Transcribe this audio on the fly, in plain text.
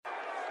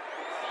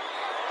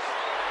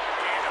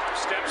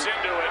Steps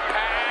into it.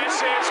 Pass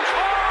is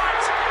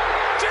caught.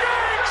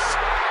 Diggs!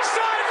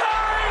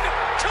 Sideline!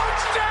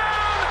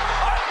 Touchdown!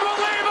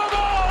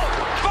 Unbelievable!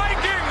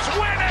 Vikings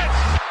win it!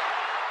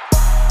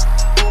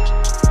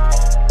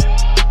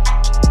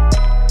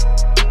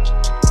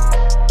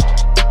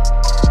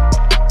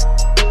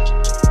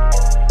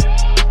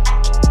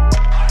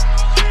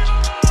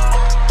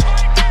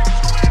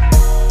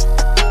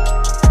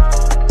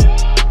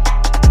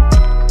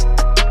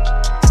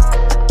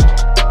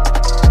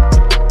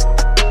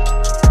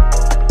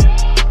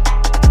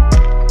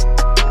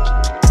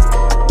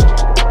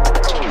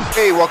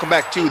 Hey, welcome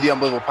back to the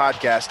Unbelievable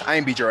Podcast. I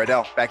am BJ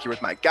Rydell, back here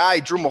with my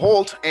guy, Drew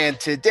Maholt. And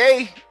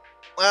today,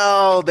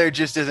 well, there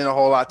just isn't a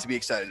whole lot to be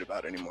excited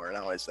about anymore.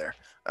 Now, is there?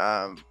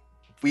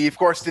 We, of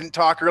course, didn't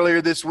talk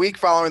earlier this week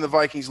following the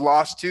Vikings'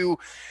 loss to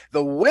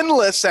the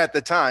winless at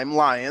the time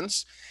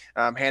Lions,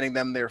 handing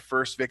them their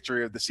first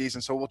victory of the season.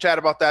 So we'll chat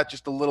about that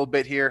just a little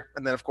bit here.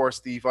 And then, of course,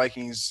 the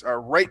Vikings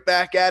are right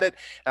back at it.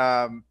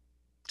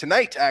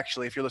 Tonight,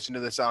 actually, if you're listening to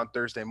this on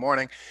Thursday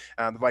morning,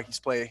 the Vikings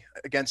play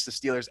against the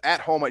Steelers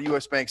at home at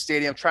US Bank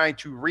Stadium, trying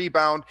to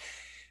rebound.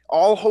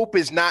 All hope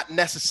is not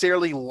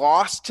necessarily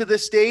lost to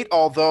this date,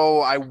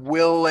 although I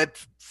will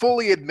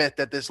fully admit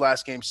that this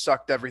last game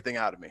sucked everything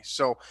out of me.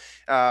 So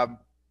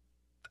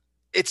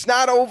it's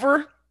not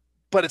over,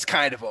 but it's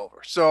kind of over.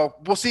 So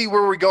we'll see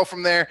where we go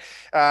from there.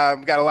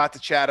 We've got a lot to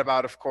chat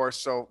about, of course.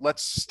 So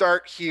let's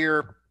start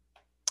here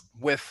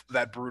with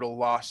that brutal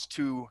loss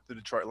to the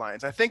Detroit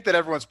Lions. I think that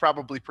everyone's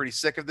probably pretty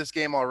sick of this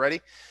game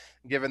already,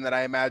 given that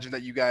I imagine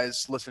that you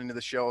guys listening to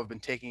the show have been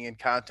taking in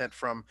content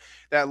from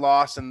that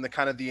loss and the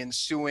kind of the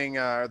ensuing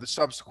the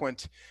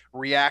subsequent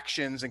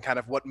reactions and kind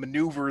of what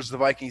maneuvers the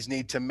Vikings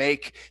need to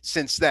make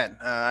since then.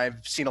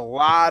 I've seen a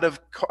lot of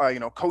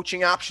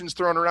coaching options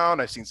thrown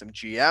around. I've seen some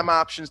GM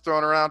options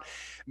thrown around.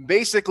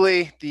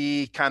 Basically,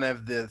 the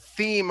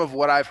theme of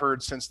what I've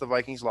heard since the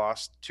Vikings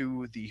lost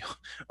to the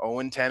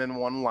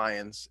 0-10-1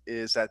 Lions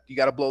is that you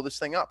got to blow this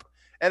thing up.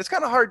 And it's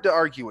kind of hard to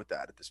argue with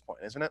that at this point,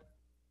 isn't it?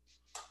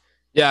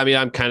 Yeah, I mean,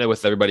 I'm kind of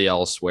with everybody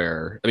else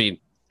where, I mean,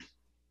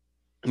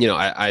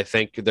 I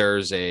think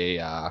there's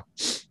you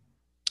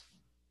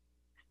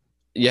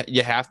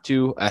have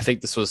to. I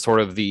think this was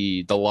sort of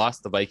the loss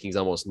the Vikings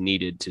almost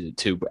needed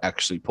to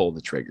actually pull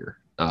the trigger.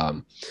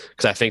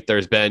 Because I think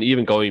there's been,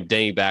 even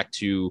dating back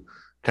to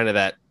kind of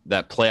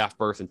that playoff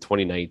berth in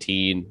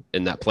 2019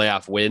 and that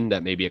playoff win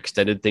that maybe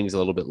extended things a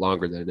little bit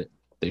longer than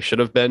they should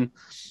have been.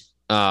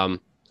 But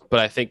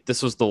I think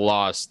this was the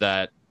loss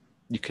that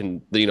you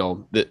can,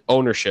 the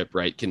ownership,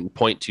 right, can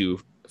point to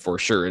for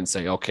sure and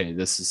say, okay,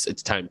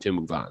 it's time to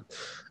move on.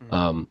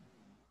 Mm-hmm.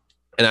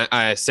 And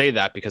I say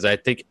that because I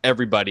think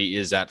everybody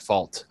is at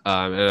fault.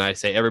 And I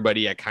say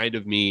everybody, I kind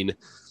of mean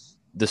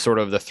the sort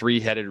of the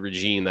three-headed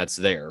regime that's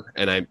there.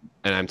 And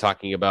I'm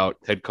talking about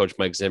head coach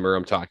Mike Zimmer.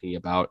 I'm talking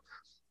about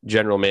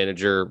general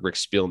manager Rick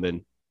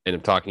Spielman, and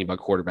I'm talking about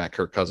quarterback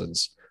Kirk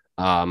Cousins.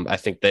 I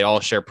think they all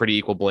share pretty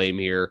equal blame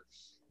here.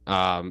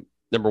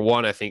 Number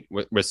one, I think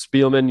with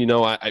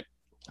Spielman,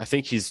 I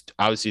think he's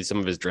obviously, some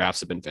of his drafts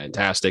have been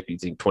fantastic. You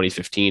think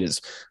 2015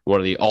 is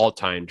one of the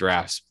all-time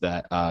drafts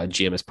that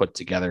GM has put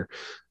together.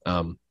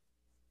 And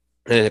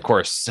of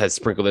course has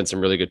sprinkled in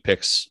some really good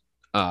picks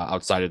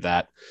outside of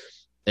that,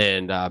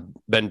 and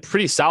been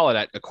pretty solid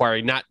at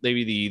acquiring not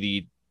maybe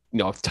the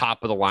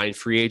top of the line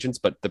free agents,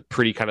 but the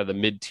pretty kind of the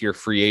mid-tier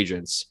free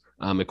agents,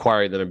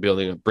 acquiring them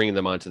and bringing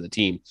them onto the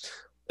team.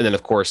 And then,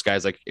 of course,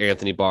 guys like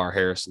Anthony Barr,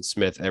 Harrison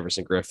Smith,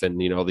 Everson Griffin,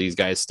 these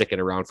guys sticking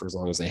around for as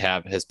long as they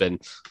have has been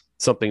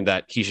something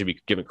that he should be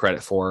given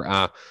credit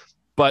for.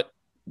 But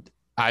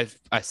I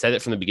said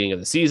it from the beginning of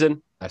the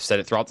season. I've said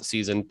it throughout the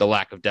season. The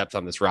lack of depth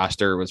on this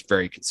roster was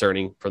very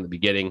concerning from the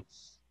beginning.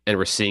 And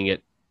we're seeing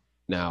it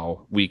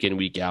now week in,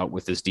 week out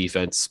with this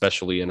defense,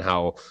 especially in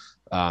how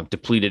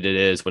depleted it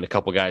is when a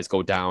couple guys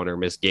go down or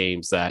miss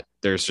games, that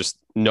there's just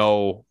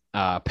no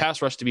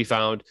pass rush to be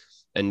found.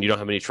 And you don't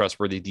have any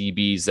trustworthy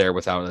DBs there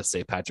without, let's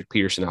say, Patrick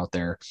Peterson out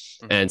there.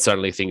 Mm-hmm. And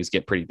suddenly things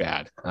get pretty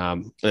bad.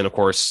 And of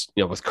course,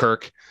 with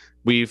Kirk,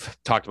 we've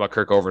talked about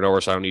Kirk over and over,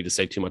 so I don't need to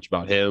say too much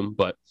about him,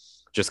 but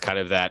just kind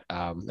of that.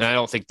 And I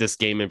don't think this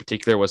game in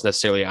particular was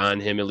necessarily on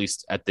him, at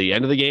least at the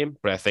end of the game,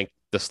 but I think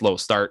the slow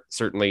start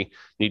certainly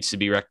needs to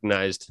be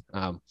recognized.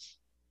 And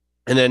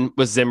then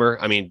with Zimmer,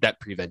 I mean, that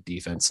prevent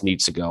defense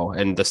needs to go.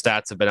 And the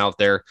stats have been out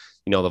there.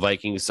 The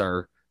Vikings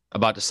are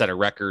about to set a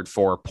record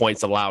for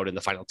points allowed in the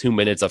final 2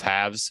 minutes of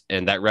halves.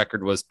 And that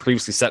record was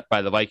previously set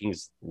by the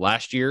Vikings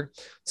last year.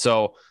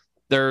 So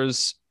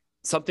there's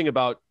something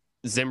about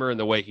Zimmer and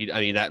the way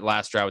that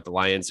last drive with the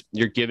Lions,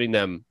 you're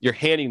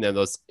handing them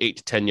those 8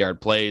 to 10 yard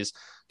plays.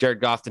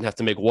 Jared Goff didn't have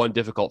to make one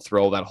difficult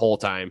throw that whole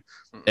time.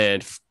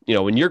 And,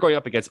 when you're going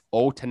up against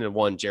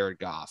 0-10-1 Jared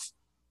Goff,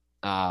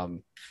 a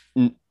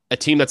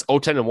team that's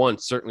 0-10-1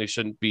 certainly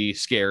shouldn't be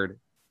scared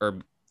or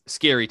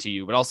scary to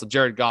you, but also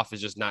Jared Goff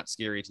is just not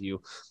scary to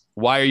you.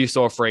 Why are you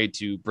so afraid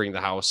to bring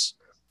the house?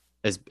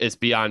 Is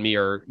beyond me.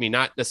 Or,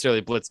 not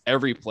necessarily blitz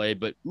every play,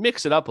 but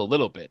mix it up a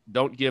little bit.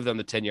 Don't give them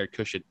the 10-yard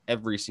cushion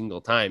every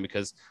single time,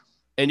 because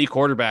any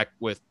quarterback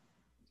with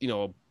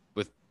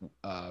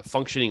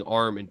functioning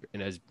arm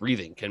and as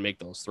breathing can make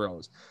those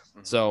throws.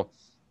 So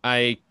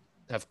I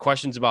have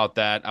questions about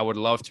that. I would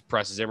love to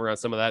press Zimmer on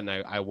some of that. And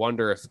I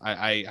wonder if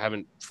I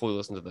haven't fully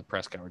listened to the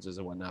press conferences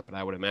and whatnot, but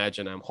I would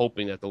imagine, I'm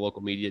hoping that the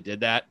local media did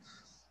that,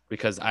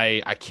 because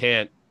I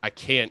can't,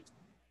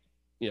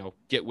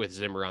 get with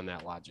Zimmer on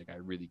that logic. I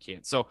really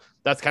can't. So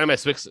that's kind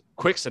of my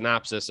quick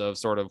synopsis of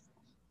sort of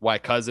why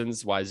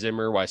Cousins, why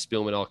Zimmer, why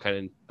Spielman, all kind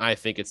of, I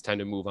think it's time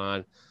to move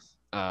on.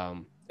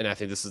 And I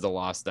think this is the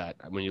loss that,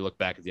 when you look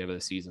back at the end of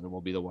the season,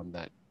 will be the one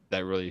that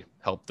really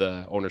helped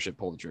the ownership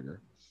pull the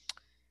trigger.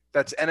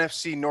 That's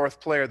NFC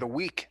North Player of the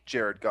Week,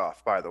 Jared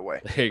Goff, by the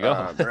way. There you go.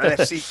 Or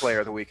NFC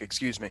Player of the Week,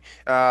 excuse me.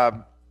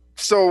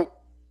 So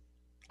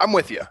I'm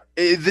with you.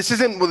 This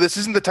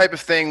isn't the type of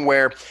thing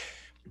where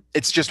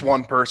it's just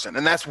one person.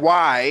 And that's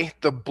why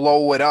the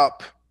blow it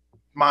up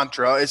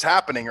mantra is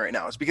happening right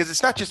now, is because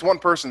it's not just one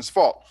person's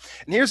fault.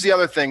 And here's the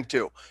other thing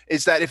too,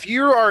 is that if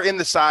you are in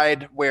the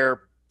side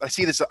where I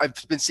see this, I've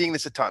been seeing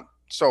this a ton,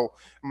 so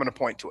I'm going to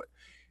point to it.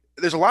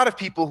 There's a lot of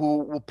people who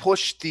will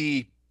push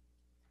the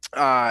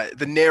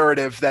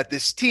narrative that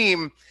this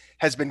team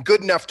has been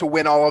good enough to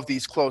win all of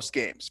these close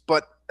games,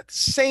 but at the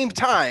same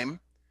time,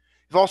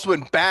 they've also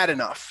been bad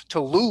enough to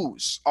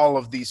lose all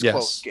of these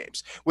close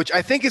games, which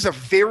I think is a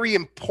very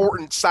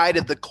important side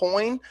of the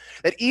coin,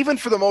 that even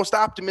for the most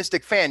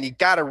optimistic fan, you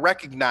got to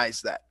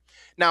recognize that.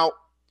 Now,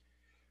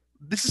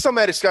 this is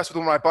something I discussed with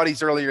one of my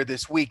buddies earlier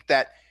this week,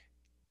 that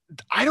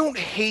I don't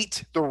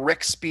hate the Rick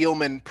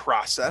Spielman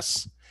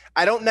process.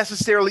 I don't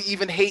necessarily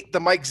even hate the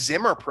Mike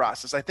Zimmer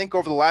process. I think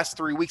over the last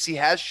 3 weeks, he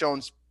has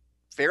shown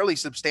fairly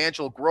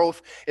substantial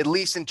growth, at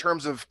least in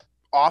terms of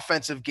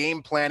offensive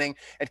game planning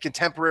and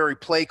contemporary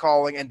play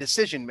calling and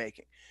decision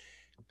making.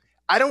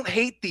 I don't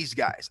hate these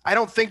guys. I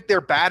don't think they're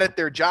bad at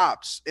their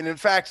jobs. And in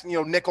fact,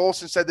 Nick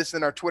Olson said this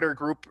in our Twitter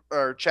group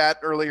or chat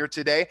earlier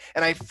today,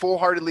 and I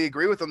full-heartedly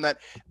agree with him that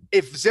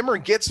if Zimmer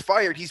gets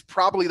fired, he's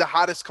probably the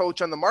hottest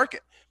coach on the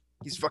market.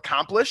 He's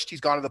accomplished.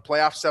 He's gone to the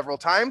playoffs several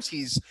times.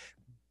 He's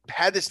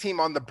had this team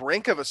on the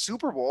brink of a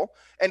Super Bowl,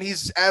 and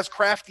he's as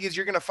crafty as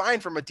you're going to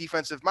find from a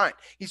defensive mind.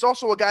 He's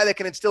also a guy that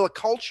can instill a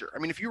culture. I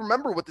mean, if you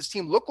remember what this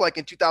team looked like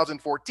in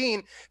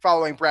 2014,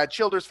 following Brad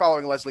Childers,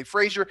 following Leslie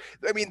Frazier,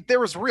 I mean, there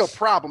was real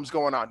problems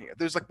going on here.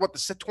 There's the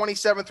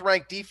 27th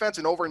ranked defense,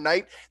 and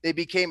overnight they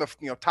became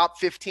a top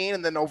 15,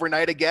 and then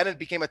overnight again it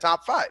became a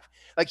top 5.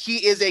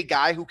 He is a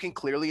guy who can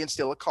clearly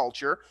instill a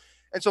culture.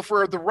 And so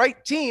for the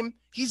right team,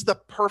 he's the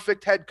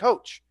perfect head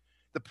coach.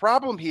 The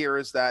problem here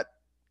is that,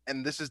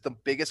 and this is the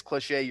biggest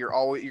cliche you're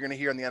going to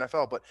hear in the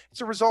NFL, but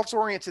it's a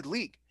results-oriented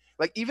league.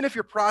 Even if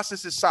your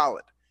process is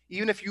solid,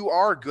 even if you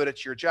are good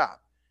at your job,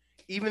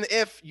 even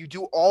if you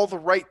do all the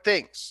right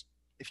things,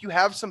 if you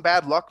have some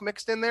bad luck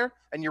mixed in there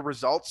and your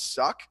results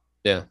suck,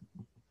 there's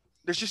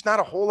just not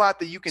a whole lot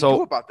that you can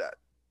do about that.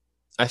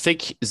 I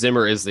think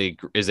Zimmer is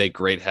a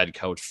great head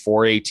coach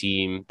for a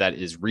team that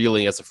is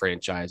reeling as a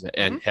franchise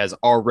and has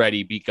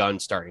already begun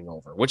starting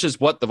over, which is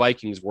what the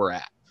Vikings were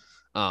at.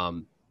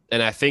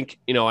 And I think,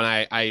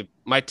 and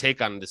my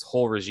take on this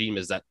whole regime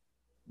is that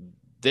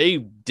they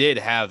did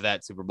have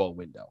that Super Bowl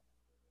window.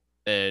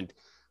 And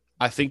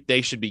I think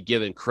they should be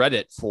given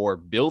credit for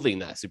building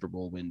that Super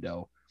Bowl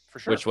window, for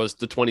sure, which was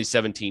the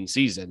 2017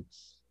 season.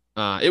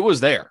 It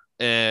was there.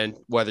 And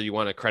whether you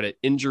want to credit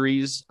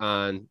injuries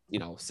on,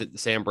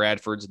 Sam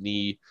Bradford's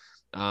knee,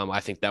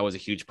 I think that was a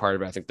huge part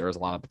of it. I think there was a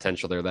lot of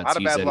potential there that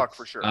season. A lot of bad luck,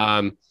 for sure.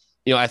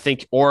 I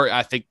think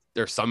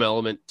there's some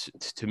element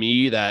to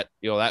me that,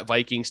 that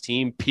Vikings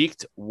team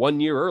peaked 1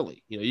 year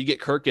early. You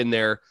get Kirk in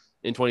there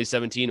in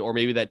 2017, or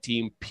maybe that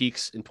team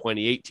peaks in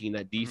 2018,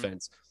 that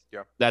defense.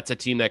 That's a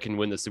team that can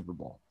win the Super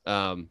Bowl.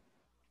 And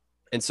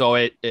so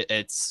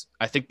it's,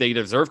 I think they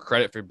deserve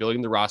credit for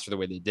building the roster the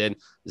way they did.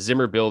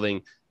 Zimmer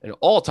building an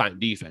all-time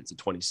defense in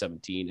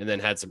 2017, and then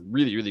had some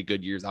really, really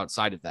good years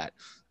outside of that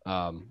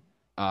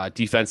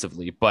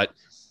defensively. But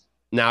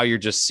now you're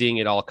just seeing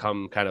it all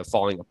come kind of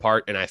falling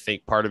apart. And I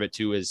think part of it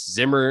too is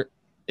Zimmer,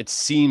 it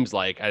seems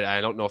like,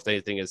 I don't know if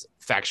anything is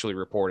factually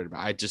reported, but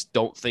I just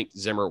don't think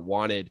Zimmer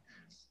wanted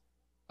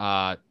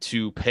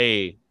to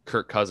pay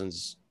Kirk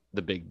Cousins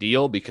the big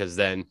deal, because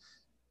then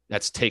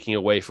that's taking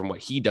away from what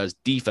he does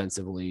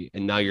defensively.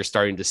 And now you're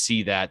starting to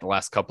see that the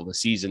last couple of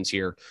seasons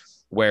here,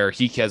 where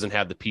he hasn't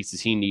had the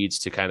pieces he needs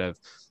to kind of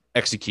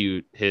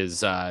execute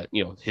his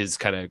his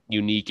kind of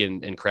unique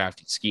and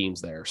crafty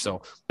schemes there.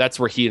 So that's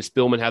where he and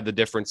Spielman have the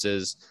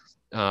differences.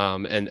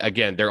 And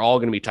again, they're all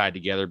going to be tied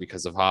together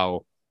because of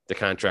how the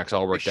contracts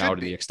all worked out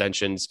in the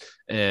extensions.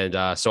 And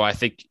so I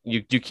think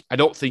I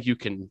don't think you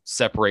can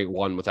separate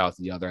one without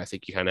the other. I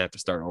think you kind of have to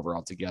start over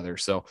altogether.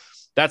 So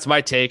that's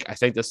my take. I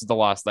think this is the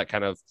loss that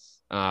kind of,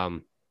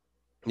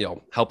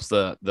 helps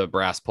the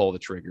brass pull the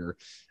trigger.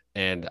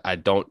 And I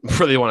don't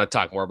really want to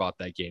talk more about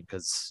that game,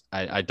 because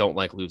I don't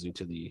like losing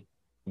to the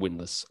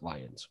winless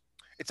Lions.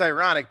 It's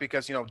ironic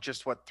because,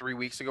 just 3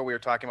 weeks ago, we were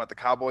talking about the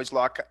Cowboys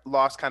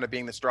loss kind of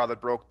being the straw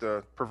that broke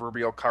the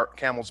proverbial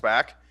camel's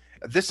back.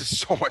 This is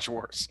so much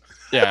worse.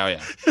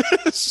 Yeah.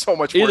 So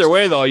much worse. Either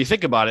way, though, you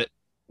think about it,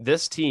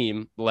 this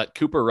team let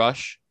Cooper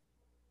Rush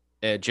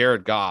and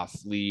Jared Goff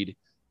lead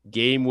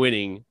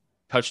game-winning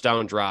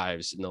touchdown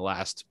drives in the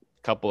last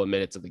couple of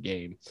minutes of the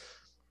game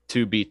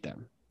to beat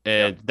them.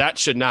 And that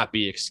should not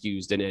be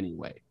excused in any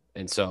way.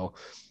 And so,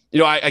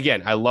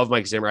 I love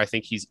Mike Zimmer. I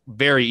think he's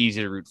very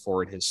easy to root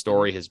for in his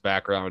story, his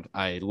background.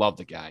 I love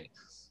the guy.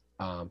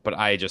 But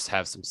I just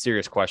have some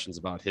serious questions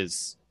about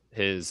his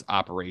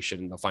operation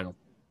in the final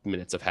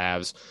minutes of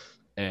halves.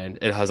 And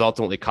it has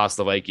ultimately cost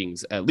the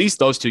Vikings at least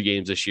those 2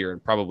 games this year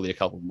and probably a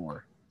couple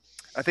more.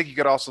 I think you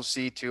could also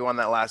see too on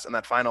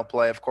that final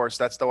play. Of course,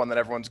 that's the one that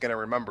everyone's going to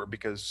remember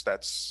because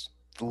that's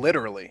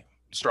literally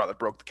the straw that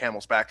broke the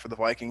camel's back for the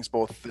Vikings,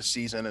 both this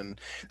season and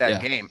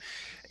that game.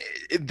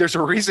 There's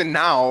a reason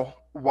now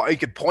why you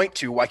could point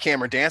to why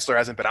Cameron Dantzler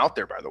hasn't been out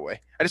there, by the way.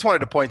 I just wanted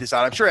to point this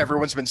out. I'm sure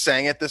everyone's been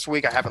saying it this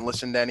week. I haven't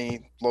listened to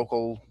any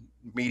local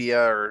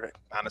media or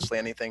honestly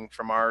anything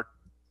from our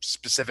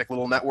specific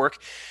little network,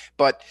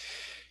 but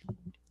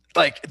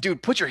like,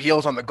 dude, put your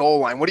heels on the goal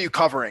line. What are you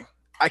covering?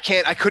 I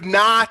could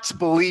not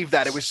believe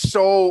that. It was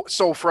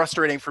so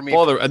frustrating for me.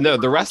 Well,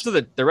 the rest of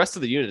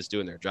the unit is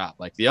doing their job.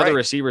 Like the other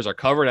receivers are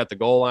covered at the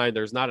goal line.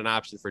 There's not an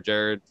option for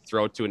Jared to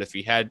throw to. And if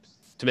he had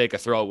to make a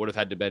throw, it would have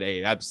had to be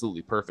an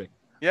absolutely perfect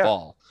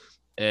ball.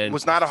 And it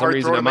was not a hard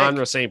reason, throw to make.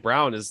 Amon-Ra St.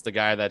 Brown is the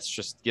guy that's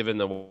just given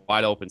the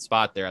wide open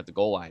spot there at the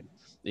goal line.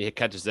 He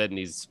catches it and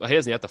he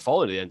doesn't have to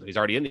fall into the end zone. He's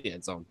already in the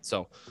end zone.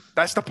 So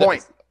that's the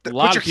point.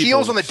 Put your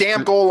heels on the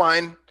damn goal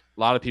line. A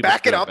lot of people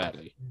back it up.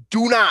 Badly.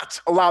 Do not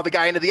allow the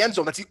guy into the end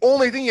zone. That's the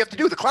only thing you have to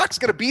do. The clock's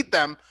going to beat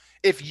them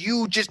if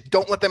you just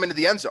don't let them into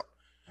the end zone.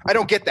 I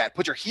don't get that.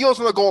 Put your heels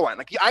on the goal line.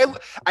 Like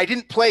I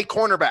didn't play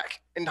cornerback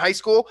in high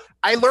school.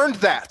 I learned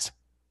that.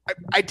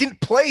 I didn't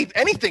play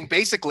anything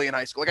basically in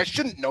high school. Like I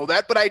shouldn't know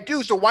that, but I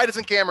do. So why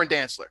doesn't Cameron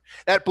Dantzler?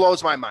 That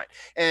blows my mind.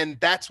 And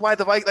that's why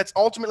the Vikings, that's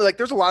ultimately like,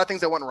 there's a lot of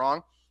things that went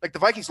wrong. Like the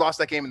Vikings lost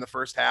that game in the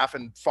first half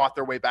and fought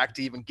their way back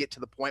to even get to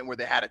the point where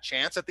they had a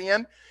chance at the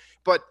end.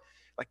 But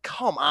like,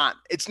 come on.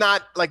 It's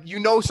not like,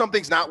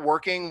 something's not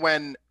working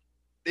when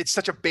it's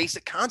such a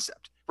basic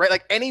concept, right?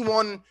 Like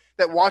anyone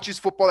that watches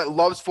football, that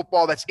loves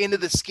football, that's into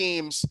the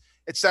schemes,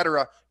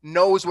 etc.,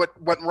 knows what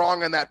went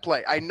wrong on that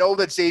play. I know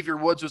that Xavier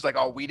Woods was like,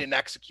 oh, we didn't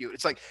execute.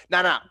 It's like,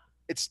 no.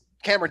 It's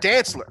Cameron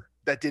Dantzler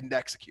that didn't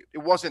execute. It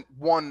wasn't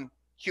one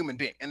human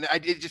being. And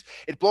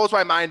it blows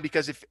my mind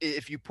because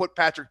if you put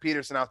Patrick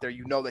Peterson out there,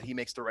 that he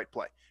makes the right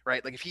play,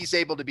 right? Like if he's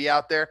able to be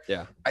out there,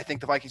 I think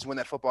the Vikings win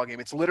that football game.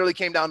 It's literally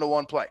came down to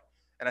one play.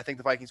 And I think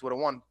the Vikings would have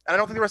won. And I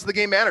don't think the rest of the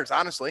game matters,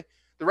 honestly.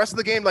 The rest of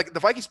the game, like the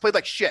Vikings played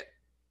like shit.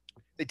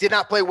 They did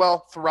not play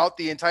well throughout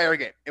the entire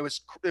game. It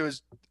was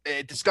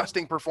a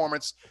disgusting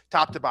performance,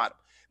 top to bottom.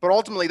 But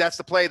ultimately, that's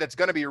the play that's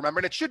going to be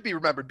remembered. It should be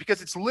remembered because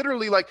it's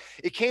literally like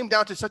it came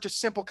down to such a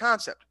simple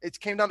concept. It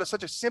came down to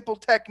such a simple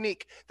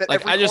technique that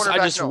like every I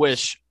just knows.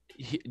 wish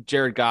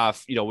Jared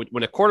Goff,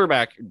 when a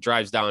quarterback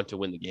drives down to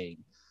win the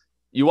game,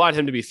 you want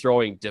him to be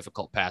throwing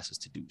difficult passes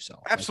to do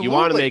so. Absolutely. Like you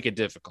want to make it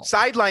difficult.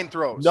 Sideline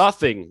throws.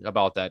 Nothing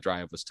about that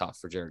drive was tough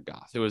for Jared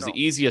Goff. It was the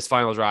easiest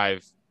final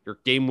drive, your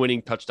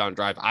game-winning touchdown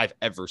drive I've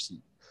ever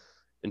seen.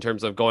 In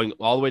terms of going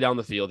all the way down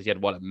the field, he had,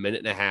 a minute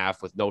and a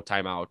half with no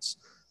timeouts.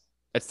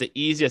 It's the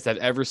easiest I've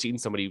ever seen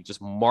somebody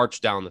just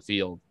march down the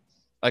field.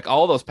 Like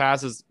all those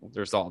passes,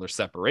 there's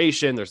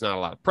separation. There's not a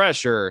lot of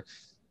pressure.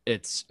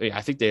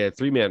 I think they had a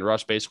 3-man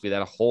rush basically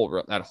that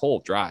whole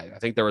drive. I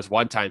think there was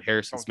one time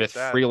Harrison Smith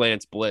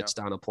freelance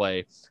blitzed on a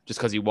play just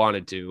because he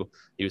wanted to.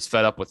 He was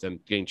fed up with them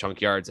getting chunk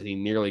yards, and he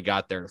nearly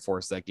got there to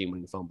force that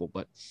game-winning fumble.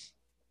 But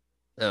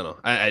I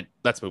don't know.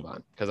 Let's move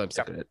on because I'm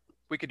sick of it.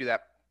 We could do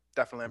that.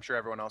 Definitely. I'm sure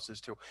everyone else is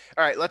too.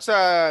 All right, let's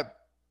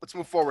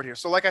move forward here.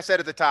 So like I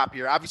said at the top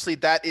here, obviously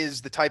that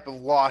is the type of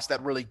loss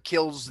that really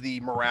kills the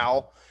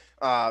morale.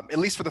 At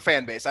least for the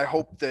fan base. I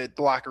hope that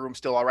the locker room's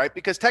still all right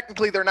because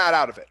technically they're not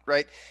out of it,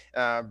 right?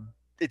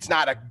 It's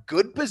not a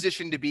good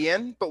position to be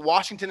in, but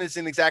Washington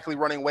isn't exactly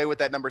running away with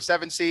that number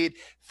 7 seed.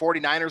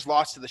 49ers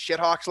lost to the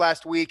Shithawks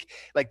last week.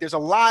 Like there's a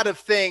lot of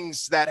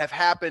things that have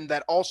happened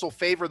that also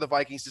favor the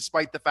Vikings,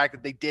 despite the fact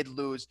that they did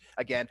lose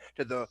again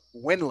to the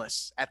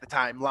winless at the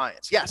time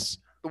Lions. Yes,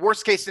 the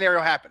worst case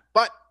scenario happened,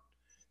 but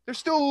there's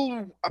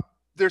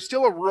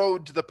still a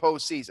road to the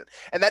postseason.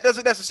 And that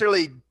doesn't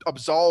necessarily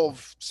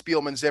absolve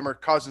Spielman, Zimmer,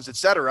 Cousins,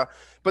 etc.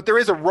 But there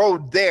is a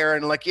road there.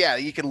 And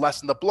you can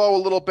lessen the blow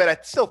a little bit. I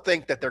still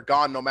think that they're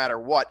gone no matter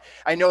what.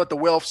 I know that the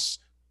Wilfs,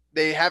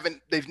 they've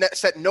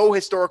set no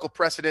historical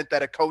precedent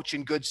that a coach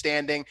in good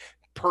standing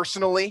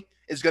personally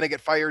is going to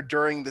get fired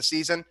during the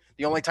season.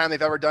 The only time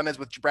they've ever done is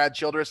with Brad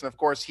Childress. And of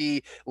course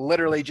he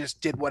literally just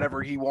did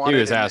whatever he wanted.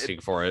 He was asking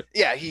for it.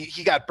 Yeah.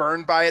 He got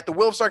burned by it. The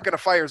Wilfs aren't going to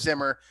fire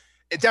Zimmer.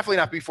 It's definitely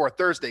not before a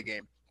Thursday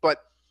game, but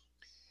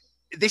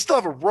they still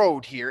have a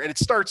road here, and it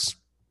starts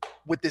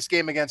with this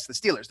game against the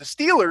Steelers. The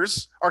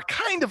Steelers are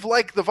kind of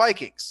like the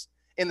Vikings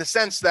in the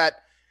sense that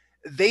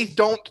they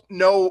don't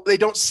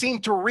seem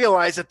to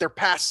realize that they're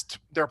past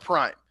their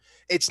prime.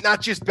 It's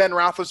not just Ben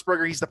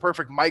Roethlisberger. He's the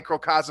perfect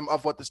microcosm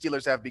of what the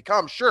Steelers have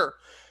become, sure.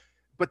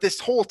 But this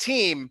whole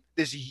team,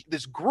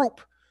 this group,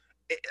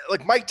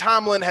 like Mike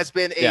Tomlin has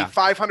been a Yeah.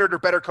 500 or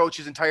better coach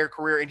his entire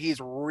career, and he's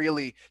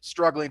really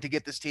struggling to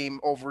get this team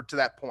over to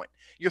that point.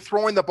 You're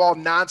throwing the ball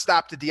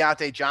nonstop to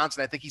Deontay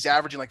Johnson. I think he's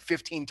averaging like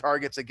 15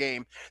 targets a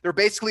game. They're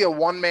basically a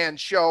one-man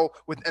show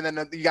and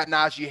then you got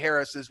Najee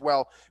Harris as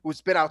well,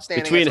 who's been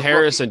outstanding. Between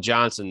Harris and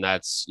Johnson,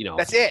 that's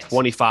that's it.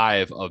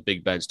 25 of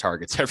Big Ben's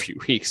targets every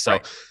week. So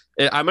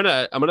right. I'm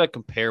gonna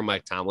compare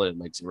Mike Tomlin and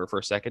Mike Zimmer for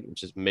a second,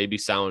 which is maybe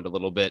sound a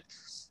little bit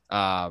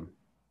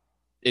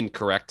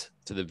incorrect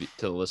to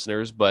the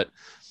listeners, but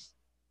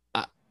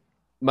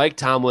Mike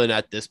Tomlin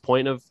at this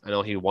point I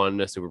know he won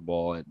a Super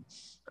Bowl and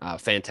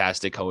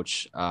fantastic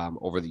coach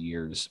over the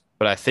years,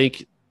 but I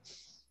think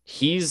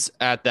he's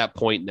at that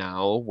point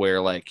now where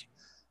like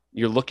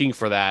you're looking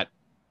for that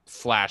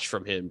flash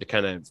from him to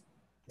kind of,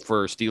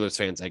 for Steelers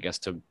fans, I guess,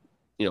 to,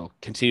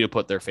 continue to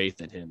put their faith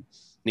in him.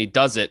 And he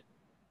does it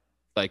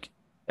like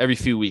every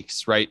few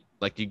weeks, right?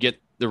 Like you get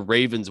the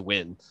Ravens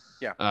win.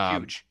 Yeah.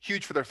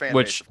 Huge for their fan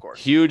base, of course.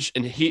 Huge.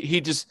 And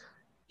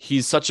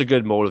he's such a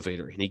good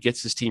motivator, and he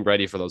gets his team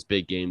ready for those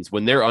big games.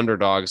 When they're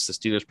underdogs, the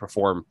Steelers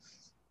perform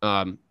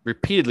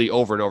repeatedly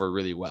over and over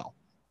really well.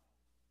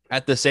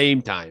 At the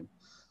same time,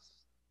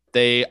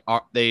 I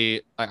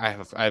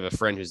have a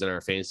friend who's in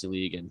our fantasy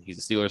league, and he's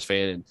a Steelers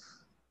fan, and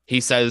he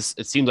says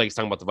it seems like he's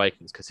talking about the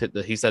Vikings because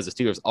he says the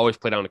Steelers always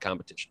play down to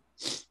competition.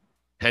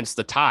 Hence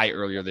the tie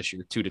earlier this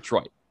year to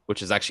Detroit,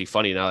 which is actually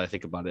funny now that I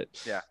think about it.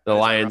 Yeah, the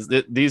Lions,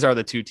 these are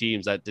the two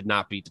teams that did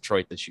not beat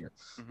Detroit this year.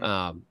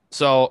 Mm-hmm.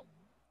 So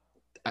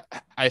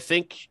I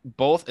think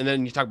both, and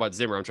then you talk about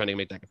Zimmer. I'm trying to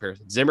make that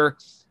comparison. Zimmer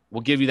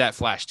will give you that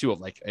flash too of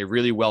like a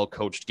really well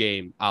coached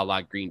game a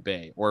la Green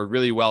Bay, or a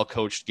really well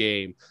coached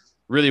game,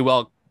 really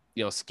well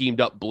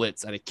schemed up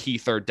blitz at a key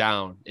third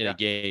down in a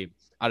game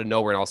out of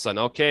nowhere, and all of a sudden,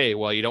 okay,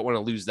 well, you don't want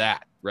to lose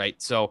that,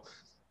 right? So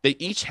they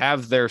each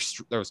have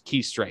those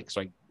key strengths.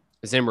 Like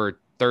Zimmer,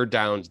 third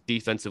downs,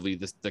 defensively,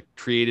 the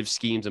creative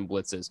schemes and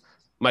blitzes.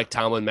 Mike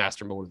Tomlin,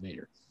 master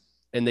motivator.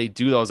 And they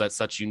do those at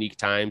such unique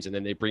times, and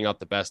then they bring out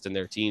the best in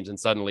their teams, and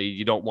suddenly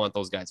you don't want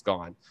those guys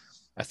gone.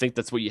 I think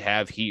that's what you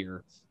have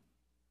here,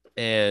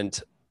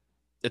 and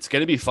it's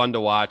going to be fun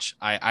to watch.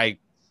 I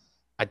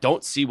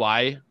don't see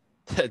why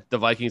the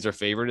Vikings are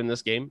favored in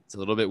this game. It's a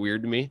little bit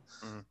weird to me,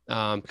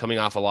 coming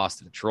off a loss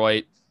to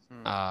Detroit.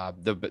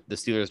 The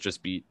Steelers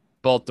just beat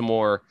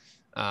Baltimore,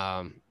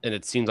 and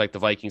it seems like the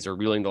Vikings are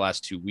reeling the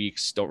last 2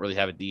 weeks. Don't really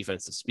have a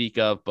defense to speak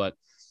of, but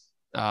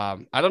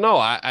I don't know.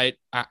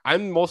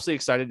 I'm mostly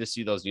excited to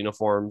see those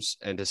uniforms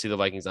and to see the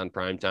Vikings on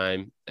prime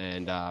time,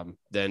 and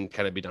then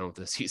kind of be done with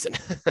the season.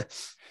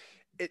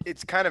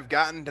 It's kind of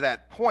gotten to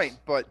that point,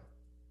 but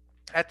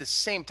at the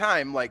same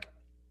time, like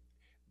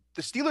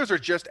the Steelers are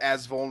just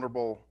as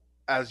vulnerable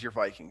as your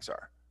Vikings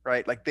are,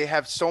 right? Like they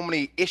have so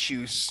many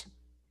issues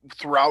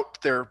throughout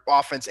their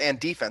offense and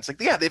defense.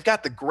 Like, yeah, they've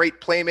got the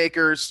great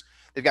playmakers.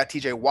 They've got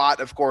TJ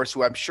Watt, of course,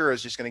 who I'm sure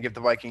is just going to give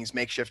the Vikings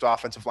makeshift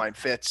offensive line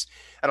fits.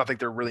 I don't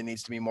think there really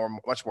needs to be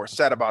much more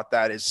said about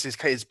that.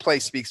 His play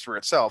speaks for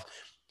itself.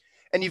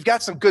 And you've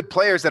got some good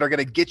players that are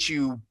going to get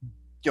you,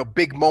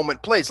 big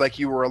moment plays like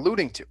you were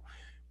alluding to.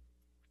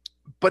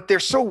 But they're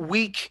so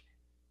weak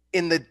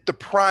in the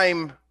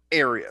prime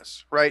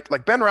areas, right?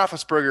 Like Ben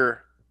Roethlisberger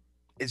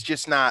is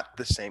just not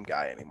the same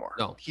guy anymore.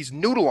 No. He's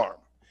noodle arm.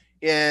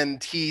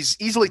 And he's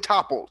easily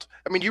toppled.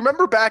 I mean, you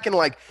remember back in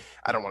I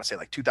don't want to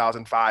say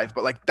 2005,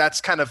 but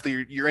that's kind of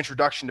your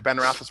introduction to Ben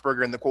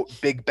Roethlisberger and the quote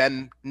Big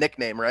Ben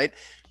nickname, right?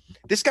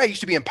 This guy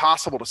used to be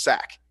impossible to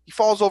sack. He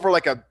falls over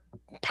like a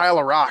pile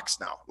of rocks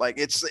now.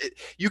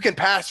 You can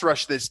pass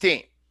rush this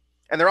team,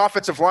 and their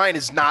offensive line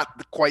is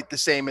not quite the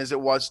same as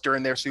it was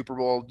during their Super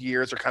Bowl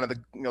years or kind of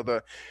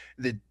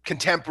the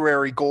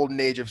contemporary golden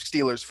age of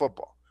Steelers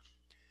football.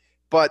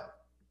 But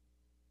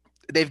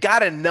they've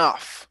got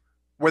enough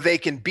where they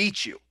can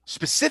beat you.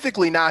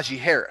 Specifically, Najee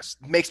Harris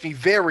makes me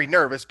very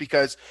nervous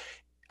because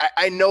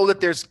I know that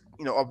there's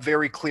a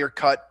very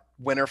clear-cut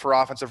winner for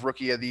Offensive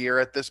Rookie of the Year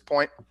at this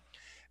point.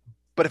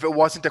 But if it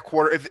wasn't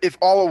if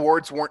all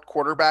awards weren't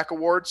quarterback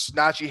awards,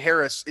 Najee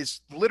Harris is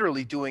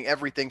literally doing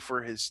everything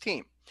for his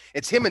team.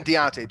 It's him and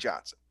Deontay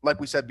Johnson, like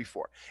we said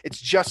before.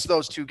 It's just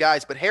those two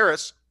guys. But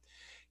Harris,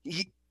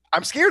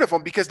 I'm scared of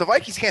him because the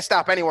Vikings can't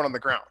stop anyone on the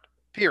ground,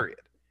 period.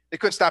 They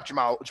couldn't stop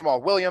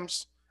Jamal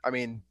Williams. I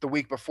mean, the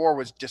week before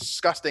was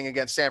disgusting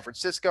against San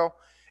Francisco.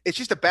 It's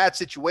just a bad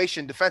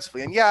situation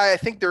defensively. And, yeah, I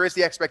think there is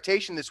the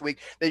expectation this week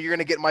that you're going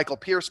to get Michael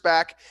Pierce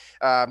back.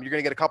 You're going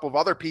to get a couple of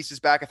other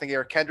pieces back. I think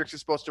Eric Kendricks is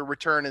supposed to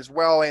return as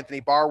well. Anthony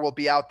Barr will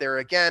be out there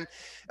again.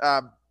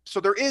 So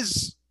there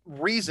is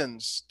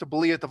reasons to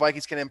believe that the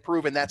Vikings can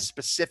improve in that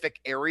specific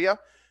area.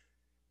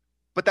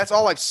 But that's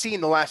all I've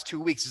seen the last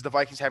 2 weeks is the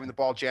Vikings having the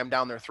ball jammed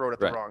down their throat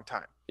at the wrong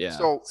time. Yeah.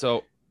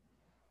 So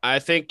I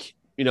think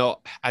 –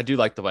 I do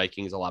like the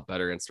Vikings a lot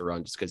better against the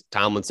run just because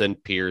Tomlinson,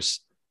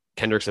 Pierce,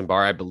 Kendricks, and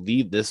Barr, I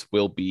believe this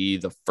will be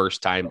the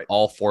first time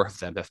all four of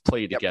them have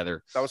played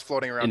together. That was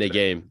floating around in a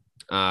game,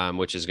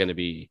 which is going to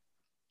be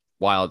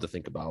wild to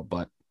think about.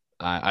 But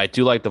I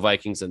do like the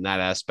Vikings in that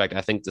aspect.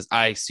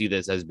 I see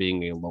this as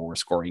being a lower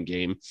scoring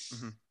game.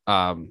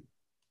 Mm-hmm.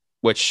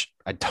 which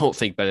I don't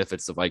think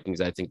benefits the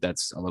Vikings. I think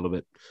that's a little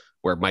bit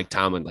where Mike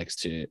Tomlin likes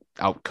to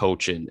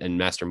outcoach and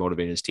master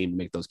motivate his team to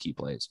make those key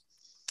plays.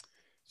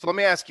 So let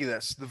me ask you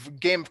this. The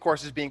game, of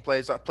course, is being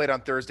played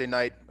on Thursday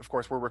night. Of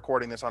course, we're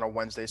recording this on a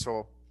Wednesday.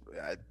 So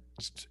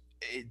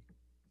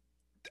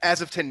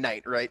as of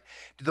tonight, right?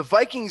 Do the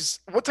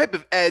Vikings, what type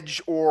of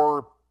edge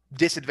or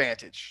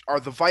disadvantage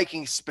are the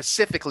Vikings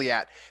specifically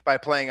at by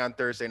playing on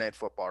Thursday night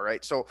football,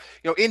 right? So,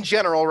 in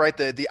general, right,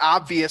 the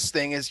obvious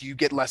thing is you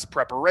get less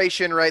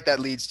preparation, right? That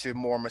leads to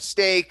more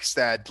mistakes,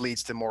 that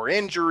leads to more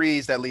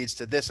injuries, that leads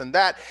to this and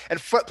that. And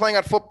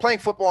playing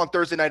football on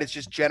Thursday night is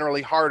just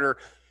generally harder,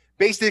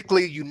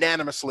 basically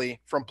unanimously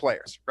from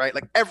players, right?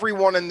 Like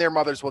everyone and their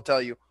mothers will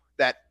tell you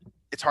that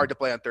it's hard to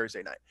play on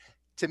Thursday night.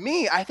 To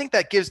me, I think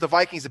that gives the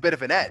Vikings a bit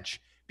of an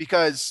edge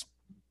because,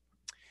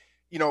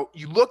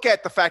 you look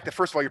at the fact that,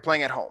 first of all, you're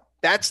playing at home.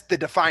 That's the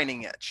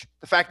defining edge.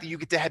 The fact that you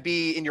get to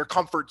be in your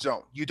comfort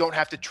zone. You don't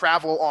have to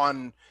travel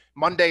on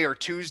Monday or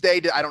Tuesday.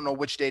 I don't know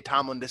which day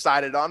Tomlin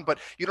decided on, but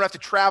you don't have to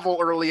travel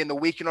early in the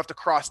week. You don't have to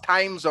cross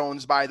time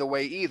zones, by the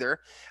way, either.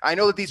 I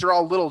know that these are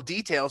all little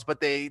details, but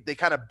they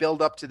kind of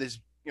build up to this,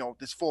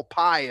 this full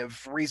pie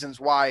of reasons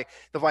why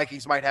the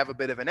Vikings might have a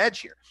bit of an edge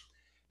here.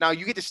 Now,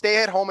 you get to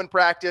stay at home and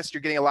practice. You're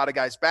getting a lot of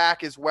guys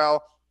back as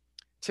well.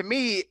 To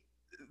me,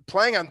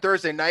 playing on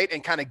Thursday night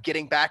and kind of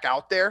getting back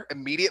out there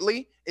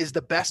immediately is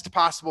the best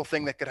possible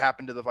thing that could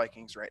happen to the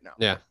Vikings right now.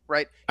 Yeah.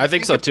 Right. I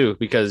think so too,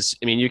 because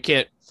you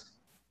can't,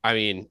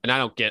 and I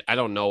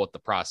don't know what the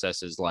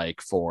process is like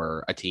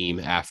for a team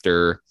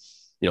after,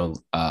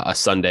 a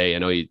Sunday. I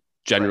know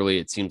generally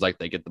it seems like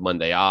they get the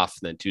Monday off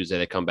and then Tuesday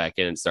they come back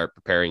in and start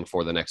preparing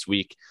for the next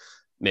week.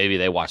 Maybe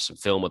they watch some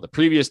film of the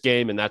previous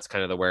game. And that's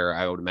kind of where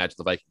I would imagine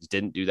the Vikings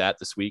didn't do that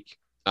this week.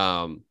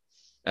 At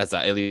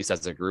least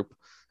as a group.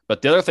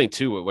 But the other thing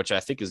too, which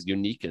I think is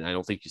unique, and I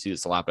don't think you see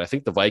this a lot, but I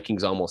think the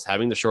Vikings almost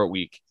having the short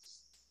week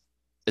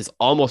is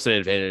almost an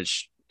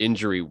advantage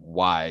injury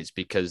wise,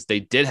 because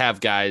they did have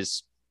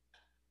guys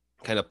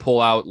kind of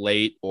pull out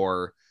late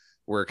or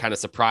were kind of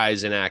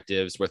surprise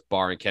inactives with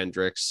Barr and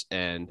Kendricks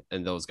and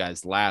those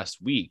guys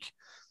last week,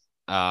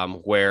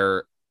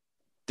 where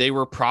they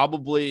were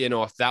probably,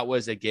 if that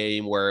was a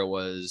game where it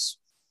was,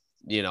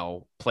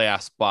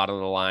 playoff spot on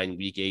the line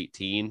week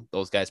 18,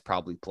 those guys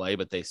probably play,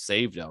 but they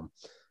saved them.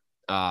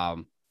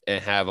 And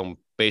have them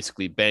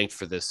basically banked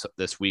for this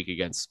week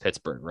against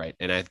Pittsburgh, right?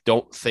 And I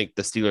don't think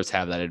the Steelers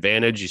have that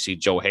advantage. You see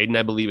Joe Hayden,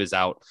 I believe, is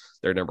out,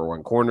 their number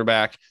one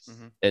cornerback.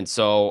 Mm-hmm. And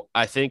so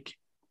I think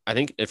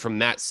from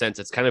that sense,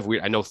 it's kind of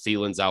weird. I know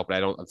Thielen's out, but I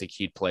don't think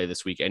he'd play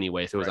this week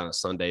anyway if it was on a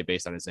Sunday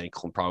based on his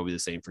ankle, and probably the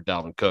same for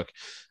Dalvin Cook.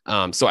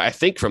 So I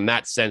think from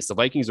that sense, the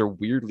Vikings are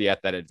weirdly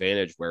at that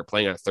advantage where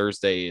playing on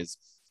Thursday is,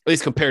 at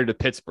least compared to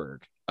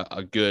Pittsburgh,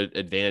 a good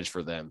advantage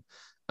for them.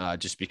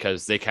 Just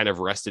because they kind of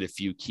rested a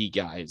few key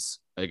guys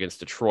against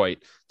Detroit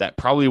that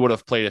probably would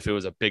have played if it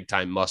was a big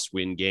time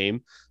must-win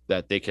game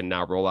that they can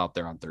now roll out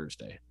there on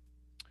Thursday.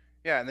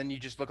 Yeah, and then you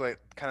just look like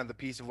kind of the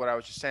piece of what I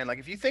was just saying. Like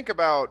if you think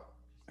about,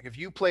 like if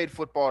you played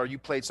football or you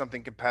played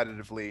something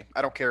competitively,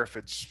 I don't care if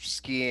it's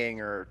skiing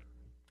or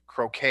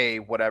croquet,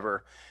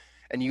 whatever,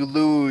 and you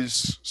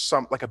lose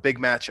like a big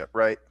matchup,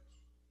 right?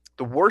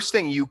 The worst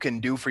thing you can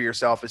do for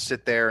yourself is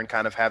sit there and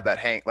kind of have that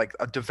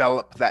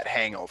develop that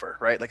hangover,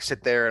 right? Like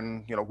sit there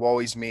and, woe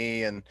is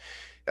me and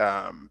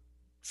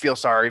feel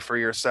sorry for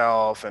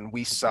yourself and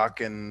we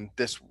suck and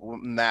this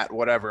and that,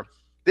 whatever.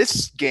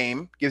 This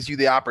game gives you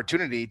the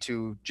opportunity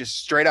to just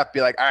straight up be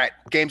like, all right,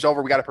 game's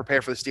over. We got to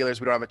prepare for the Steelers.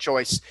 We don't have a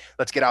choice.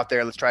 Let's get out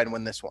there. Let's try and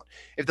win this one.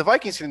 If the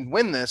Vikings can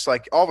win this,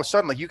 like all of a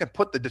sudden, like you can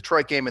put the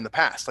Detroit game in the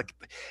past. Like,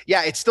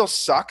 yeah, it still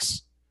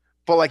sucks,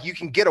 but like you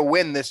can get a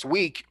win this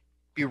week,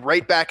 be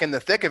right back in the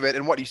thick of it.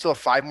 And you still have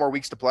 5 more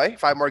weeks to play,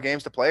 5 more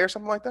games to play or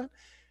something like that.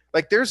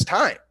 Like there's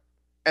time.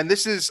 And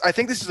I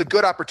think this is a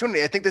good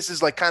opportunity. I think this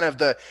is like kind of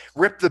the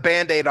rip the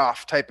Band-Aid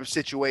off type of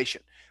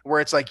situation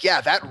where it's like,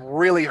 yeah, that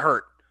really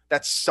hurt.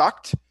 That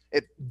sucked.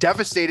 It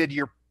devastated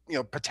your,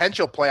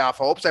 potential playoff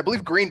hopes. I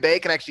believe Green Bay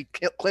can actually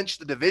clinch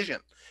the division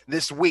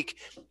this week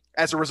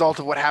as a result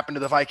of what happened to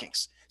the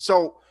Vikings.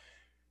 So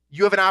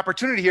you have an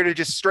opportunity here to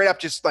just straight up,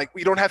 just like,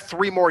 you don't have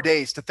 3 more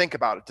days to think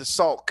about it, to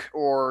sulk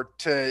or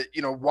to,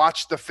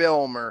 watch the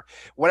film or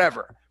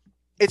whatever.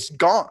 It's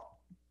gone.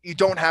 You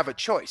don't have a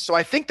choice. So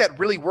I think that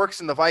really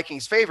works in the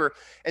Vikings' favor.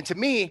 And to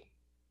me,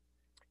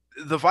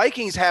 the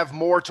Vikings have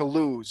more to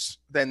lose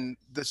than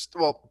this.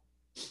 Well,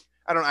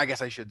 I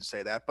guess I shouldn't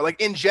say that, but like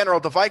in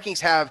general, the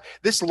Vikings have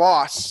this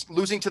loss.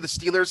 Losing to the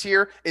Steelers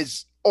here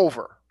is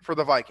over for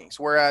the Vikings.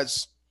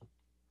 Whereas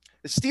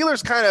the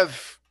Steelers kind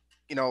of,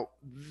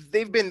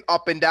 they've been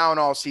up and down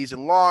all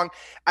season long.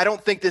 I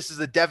don't think this is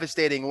a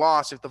devastating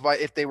loss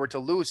if they were to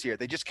lose here.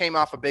 They just came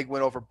off a big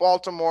win over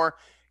Baltimore.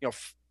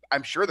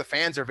 I'm sure the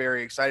fans are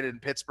very excited in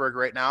Pittsburgh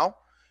right now.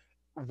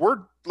 We're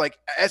like,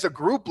 as a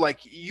group, like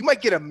you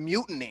might get a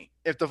mutiny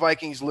if the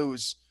Vikings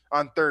lose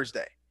on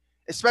Thursday,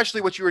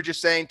 especially what you were just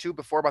saying too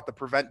before about the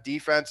prevent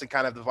defense and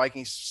kind of the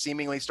Vikings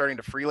seemingly starting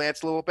to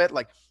freelance a little bit.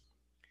 Like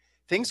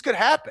things could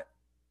happen.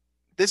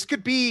 This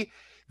could be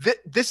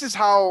This is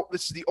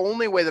the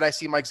only way that I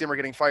see Mike Zimmer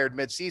getting fired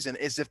midseason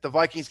is if the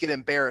Vikings get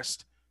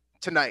embarrassed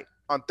tonight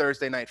on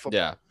Thursday Night Football.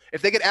 Yeah.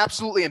 If they get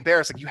absolutely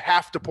embarrassed, like you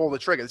have to pull the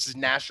trigger. This is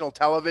national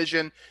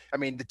television. I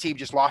mean, the team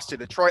just lost to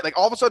Detroit. Like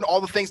all of a sudden, all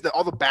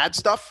the bad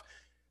stuff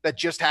that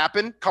just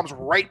happened comes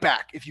right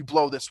back if you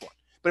blow this one.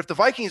 But if the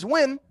Vikings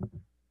win,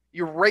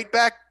 you're right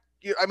back.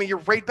 You're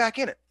right back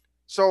in it.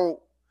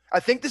 So I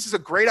think this is a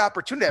great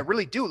opportunity. I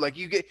really do. Like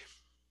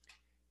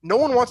no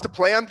one wants to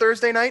play on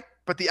Thursday night,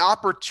 but the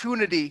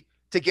opportunity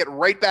to get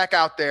right back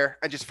out there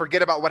and just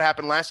forget about what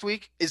happened last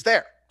week is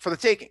there for the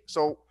taking.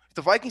 So if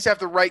the Vikings have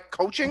the right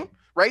coaching,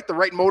 right, the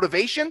right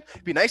motivation,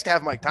 it'd be nice to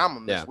have Mike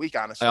Tomlin this week,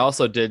 honestly. I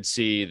also did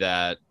see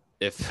that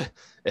if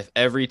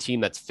every team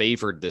that's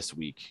favored this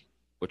week,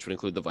 which would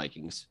include the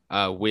Vikings,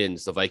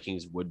 wins, the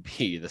Vikings would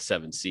be the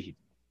 7th seed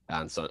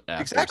on Sunday.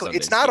 Exactly.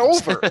 It's not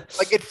over.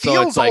 Like it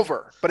feels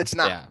over, but it's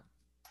not. Yeah.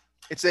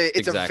 It's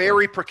a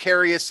very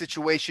precarious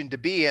situation to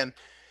be in.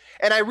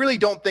 And I really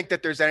don't think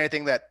that there's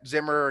anything that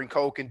Zimmer and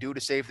co can do to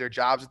save their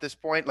jobs at this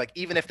point. Like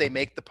even if they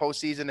make the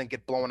postseason and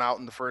get blown out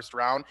in the first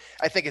round,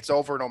 I think it's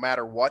over no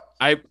matter what.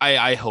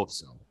 I hope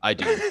so. I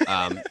do.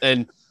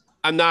 And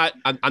I'm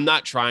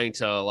not trying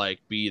to like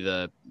be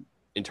the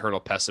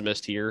internal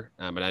pessimist here.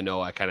 And I know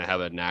I kind of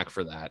have a knack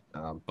for that.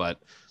 But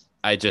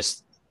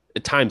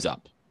time's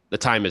up. The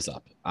time is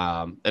up.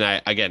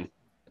 And again,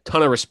 a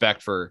ton of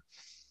respect for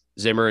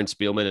Zimmer and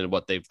Spielman and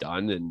what they've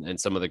done and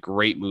some of the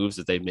great moves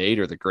that they've made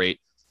or the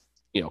great,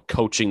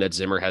 coaching that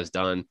Zimmer has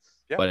done,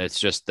 but it's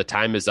just the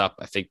time is up.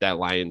 I think that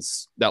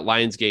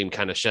Lions game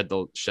kind of shed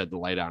the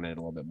light on it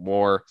a little bit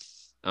more.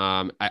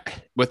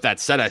 With that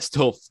said, I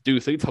still do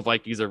think the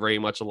Vikings are very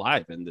much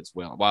alive in this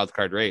wild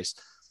card race,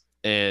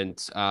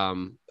 and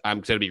I'm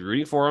going to be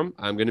rooting for them.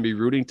 I'm going to be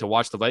rooting to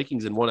watch the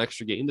Vikings in one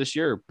extra game this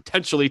year,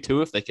 potentially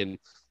two if they can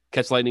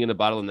catch lightning in a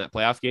bottle in that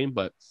playoff game.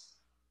 But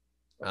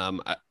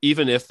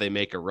even if they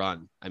make a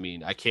run, I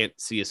mean, I can't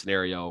see a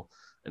scenario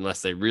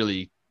unless they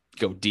really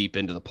go deep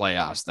into the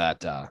playoffs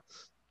that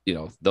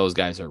those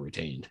guys are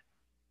retained.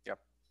 Yep.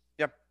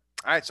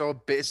 All right,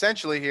 so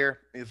essentially here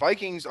the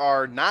Vikings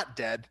are not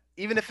dead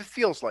even if it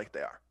feels like they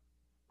are.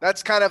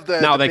 That's kind of the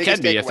they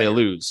can be if they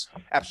lose.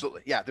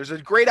 Absolutely. Yeah, there's a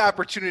great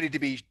opportunity to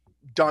be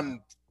done,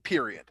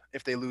 period,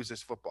 if they lose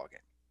this football game.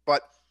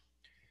 But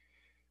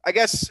I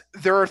guess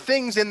there are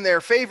things in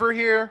their favor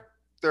here.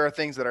 There are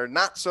things that are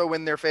not so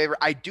in their favor.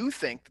 I do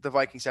think that the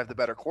Vikings have the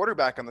better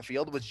quarterback on the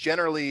field, which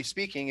generally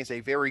speaking is a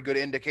very good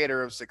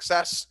indicator of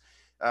success.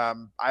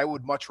 I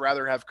would much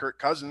rather have Kirk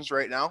Cousins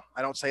right now.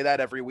 I don't say that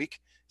every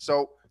week.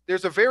 So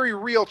there's a very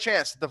real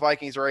chance that the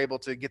Vikings are able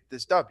to get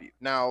this W.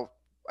 Now,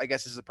 I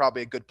guess this is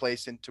probably a good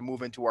place to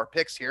move into our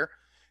picks here.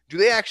 Do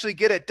they actually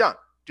get it done?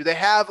 Do they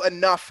have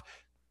enough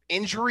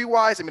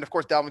injury-wise? I mean, of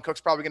course, Dalvin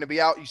Cook's probably going to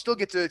be out. You still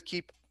get to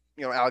keep,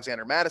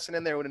 Alexander Madison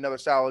in there with another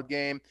solid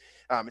game.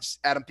 It's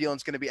Adam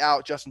Thielen's going to be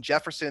out. Justin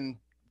Jefferson,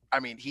 I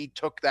mean, he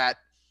took that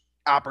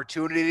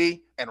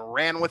opportunity and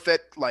ran with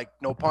it, like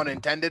no pun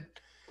intended.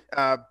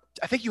 I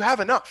think you have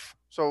enough.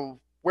 So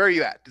where are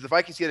you at? Do the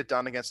Vikings get it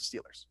done against the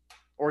Steelers?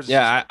 Or is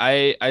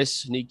I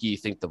sneaky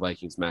think the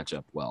Vikings match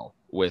up well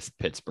with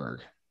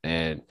Pittsburgh,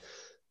 and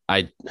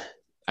I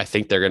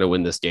think they're going to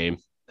win this game.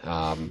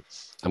 I'm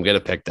going to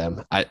pick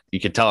them. You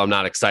can tell I'm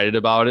not excited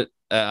about it,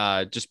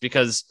 just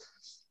because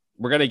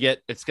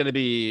it's going to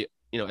be.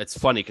 It's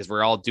funny because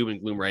we're all doom and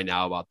gloom right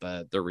now about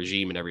the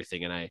regime and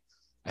everything. And I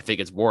think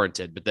it's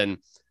warranted, but then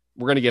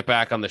we're going to get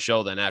back on the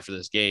show then after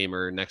this game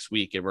or next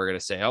week. And we're going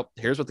to say, oh,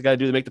 here's what they got to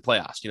do to make the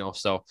playoffs,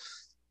 so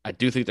I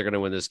do think they're going to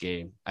win this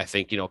game. I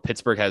think,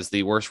 Pittsburgh has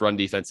the worst run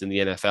defense in the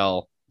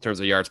NFL in terms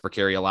of yards per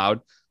carry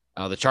allowed.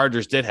 The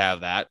Chargers did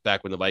have that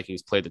back when the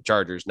Vikings played the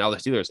Chargers. Now the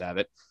Steelers have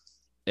it.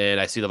 And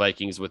I see the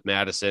Vikings with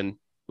Madison,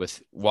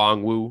 with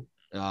Wong Wu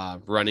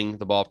running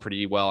the ball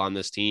pretty well on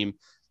this team.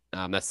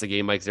 That's the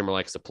game Mike Zimmer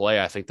likes to play.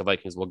 I think the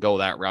Vikings will go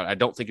that route. I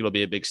don't think it'll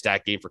be a big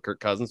stack game for Kirk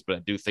Cousins, but I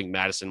do think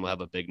Madison will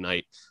have a big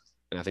night.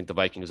 And I think the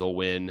Vikings will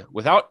win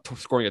without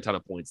scoring a ton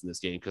of points in this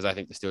game because I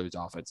think the Steelers'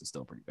 offense is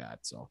still pretty bad.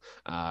 So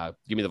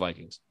give me the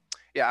Vikings.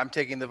 Yeah, I'm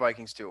taking the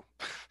Vikings too.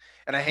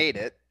 And I hate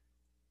it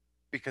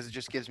because it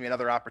just gives me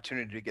another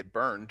opportunity to get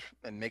burned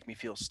and make me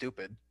feel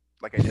stupid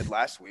like I did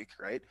last week,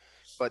 right?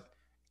 But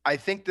I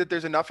think that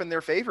there's enough in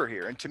their favor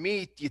here. And to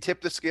me, you tip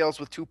the scales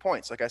with 2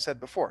 points. Like I said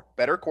before,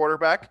 better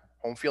quarterback,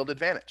 home field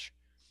advantage.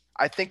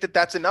 I think that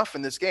that's enough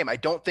in this game. I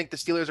don't think the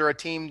Steelers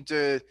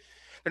are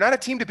they're not a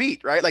team to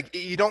beat, right? Like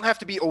you don't have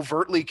to be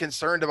overtly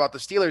concerned about the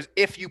Steelers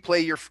if you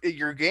play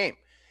your game.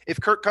 If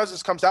Kirk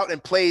Cousins comes out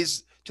and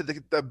plays to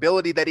the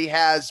ability that he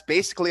has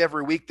basically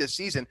every week this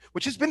season,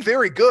 which has been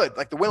very good.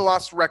 Like the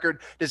win-loss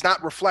record does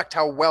not reflect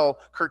how well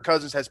Kirk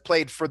Cousins has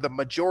played for the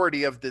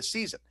majority of this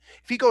season.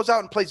 If he goes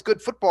out and plays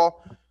good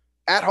football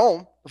at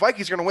home, the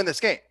Vikings are going to win this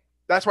game.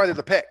 That's why they're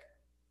the pick.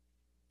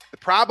 The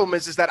problem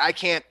is that I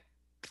can't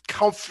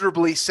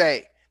comfortably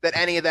say that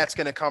any of that's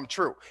going to come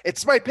true.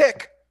 It's my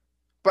pick,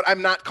 but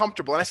I'm not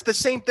comfortable. And it's the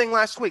same thing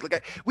last week.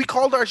 We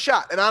called our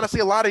shot, and honestly,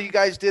 a lot of you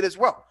guys did as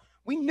well.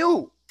 We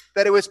knew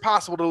that it was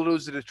possible to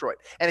lose to Detroit,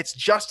 and it's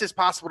just as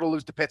possible to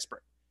lose to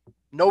Pittsburgh.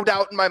 No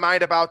doubt in my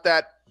mind about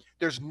that.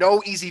 There's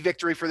no easy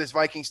victory for this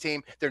Vikings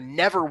team. There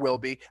never will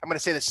be. I'm going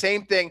to say the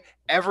same thing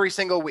every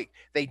single week.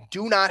 They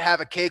do not have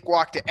a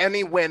cakewalk to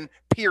any win,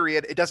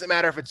 period. It doesn't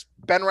matter if it's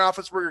Ben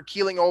Roethlisberger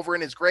keeling over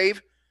in his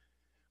grave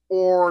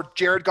or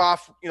Jared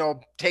Goff,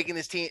 taking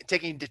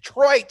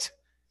Detroit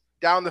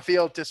down the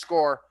field to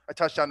score a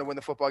touchdown to win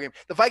the football game.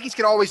 The Vikings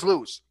can always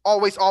lose.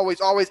 Always, always,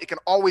 always. It can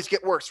always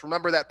get worse.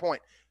 Remember that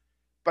point.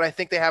 But I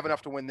think they have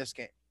enough to win this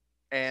game.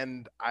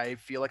 And I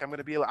feel like I'm going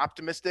to be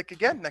optimistic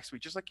again next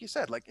week, just like you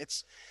said. Like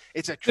it's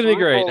a true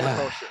roller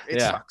coaster.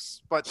 It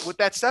sucks, but with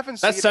that seven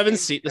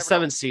seed, the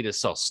 7 seed is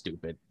so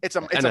stupid. It's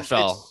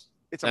NFL.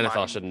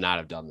 NFL should not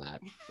have done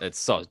that. It's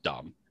so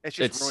dumb.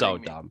 It's so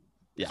dumb.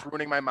 Yeah, it's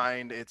ruining my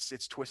mind.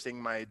 It's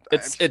twisting my.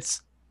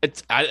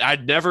 I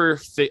never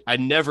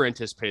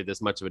anticipated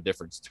this much of a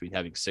difference between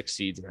having 6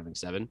 seeds and having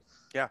 7.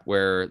 Yeah,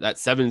 where that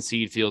 7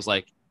 seed feels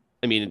like,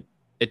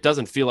 it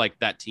doesn't feel like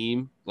that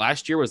team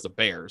last year was the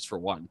Bears for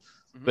one.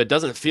 But it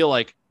doesn't feel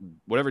like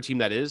whatever team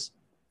that is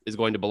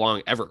going to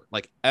belong ever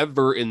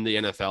in the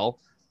NFL.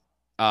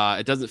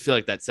 It doesn't feel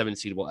like that 7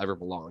 seed will ever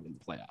belong in the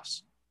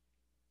playoffs.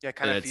 Yeah,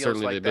 kind of feels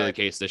certainly like been the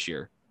case this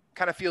year.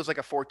 Kind of feels like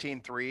a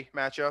 14-3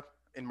 matchup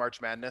in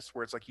March Madness,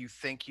 where it's like you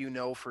think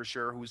for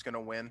sure who's going to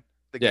win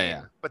the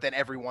game, but then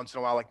every once in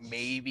a while, like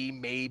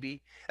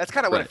maybe. That's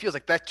kind of what it feels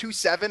like. That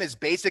 2-7 is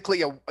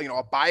basically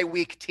a bye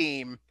week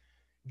team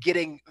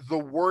getting the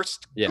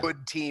worst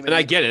good team. And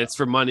I get it. It's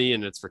for money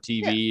and it's for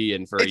TV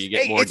and for you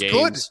get more games.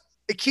 Good.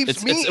 It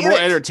keeps it's more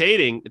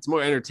entertaining. It's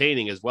more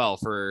entertaining as well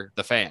for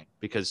the fan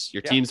because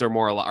your teams are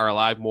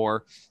alive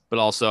more, but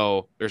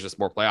also there's just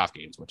more playoff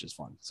games, which is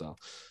fun. So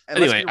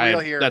anyway,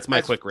 that's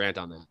my quick rant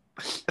on that.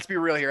 Let's be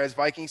real here. As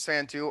Vikings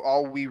fan too,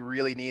 all we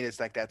really need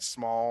is like that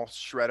small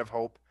shred of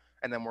hope,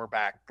 and then we're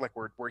back. Like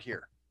we're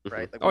here,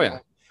 right?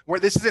 Like where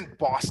this isn't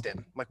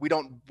Boston. Like we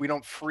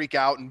don't freak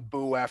out and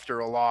boo after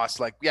a loss.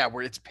 Like,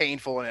 where it's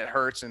painful and it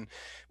hurts and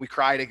we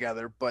cry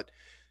together, but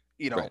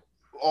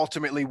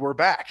ultimately we're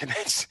back. And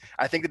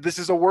I think that this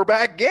is a we're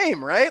back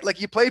game, right?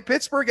 Like you play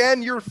Pittsburgh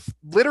and you're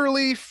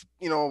literally,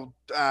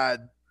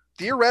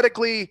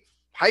 theoretically,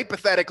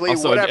 hypothetically,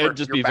 also, whatever. It'd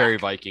just be very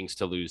Vikings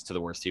to lose to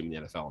the worst team in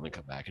the NFL and then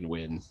come back and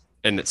win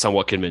in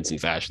somewhat convincing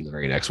fashion the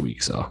very next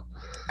week. So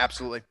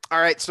absolutely.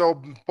 All right.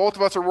 So both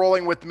of us are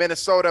rolling with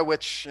Minnesota,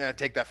 which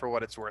take that for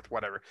what it's worth,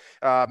 whatever.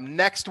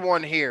 Next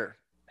one here,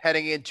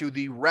 heading into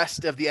the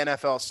rest of the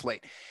NFL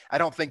slate. I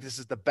don't think this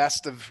is the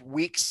best of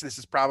weeks. This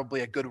is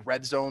probably a good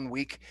red zone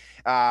week.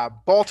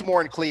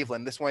 Baltimore and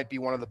Cleveland. This might be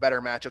one of the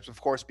better matchups,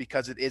 of course,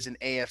 because it is an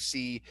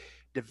AFC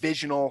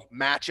divisional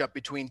matchup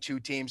between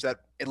two teams that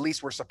at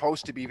least were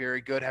supposed to be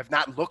very good, have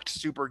not looked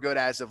super good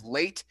as of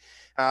late.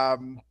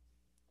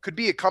 Could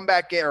be a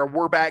comeback game or a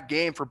we're back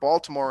game for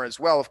Baltimore as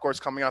well. Of course,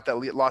 coming out that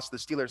loss to the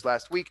Steelers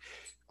last week.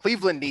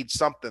 Cleveland needs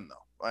something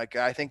though. Like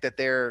I think that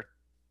they're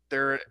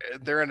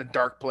in a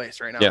dark place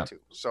right now too.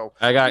 So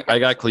I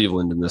got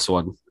Cleveland in this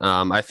one.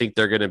 I think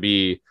they're going to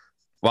be.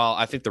 Well,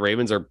 I think the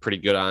Ravens are pretty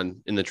good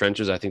in the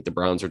trenches. I think the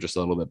Browns are just a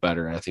little bit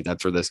better. I think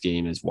that's where this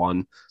game is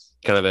won.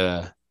 Kind of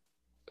a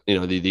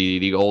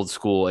the old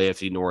school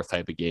AFC North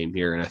type of game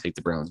here, and I think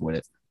the Browns win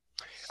it.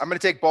 I'm going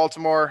to take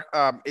Baltimore.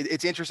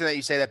 It's interesting that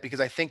you say that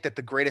because I think that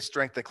the greatest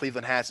strength that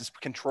Cleveland has is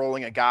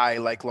controlling a guy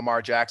like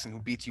Lamar Jackson who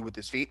beats you with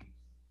his feet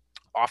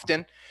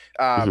often.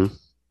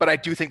 But I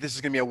do think this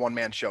is going to be a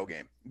one-man show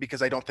game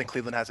because I don't think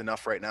Cleveland has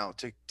enough right now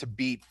to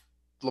beat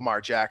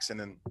Lamar Jackson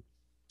and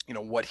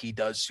what he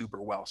does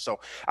super well. So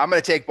I'm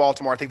going to take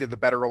Baltimore. I think they're the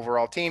better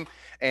overall team,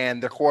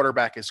 and their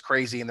quarterback is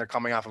crazy, and they're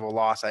coming off of a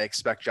loss. I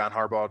expect John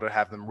Harbaugh to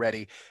have them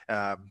ready.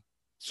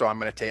 So I'm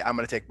going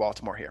to take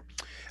Baltimore here.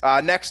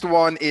 Next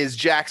one is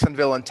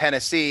Jacksonville and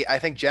Tennessee. I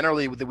think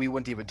generally we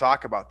wouldn't even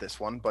talk about this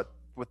one, but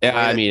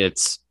I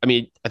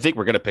think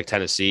we're going to pick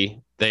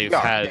Tennessee.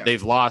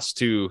 They've lost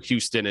to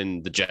Houston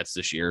and the Jets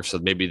this year, so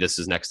maybe this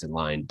is next in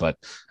line. But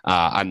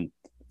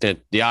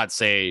the odds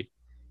say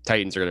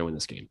Titans are going to win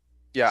this game.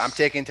 Yeah, I'm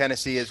taking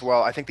Tennessee as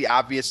well. I think the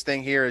obvious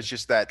thing here is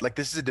just that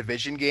this is a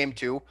division game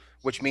too,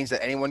 which means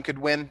that anyone could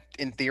win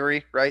in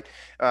theory, right?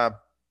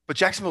 But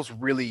Jacksonville's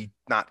really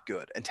not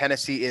good, and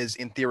Tennessee is,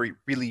 in theory,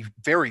 really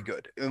very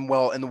good and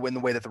in the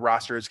way that the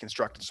roster is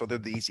constructed. So they're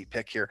the easy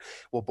pick here.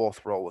 We'll both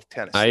roll with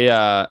Tennessee.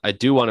 I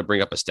do want to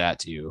bring up a stat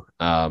to you,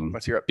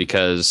 Let's hear it.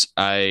 Because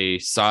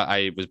I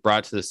was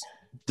brought to this.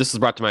 This was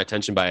brought to my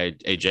attention by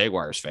a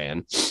Jaguars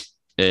fan,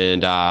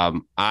 and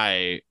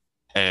I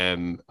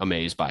am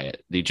amazed by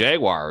it. The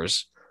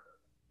Jaguars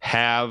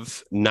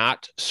have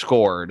not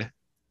scored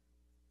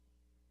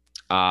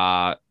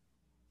 20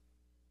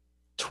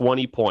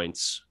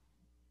 points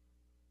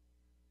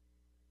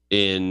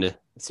in,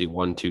 let's see,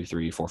 1, 2,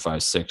 3, 4,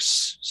 5,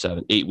 6,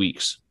 7, 8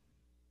 weeks.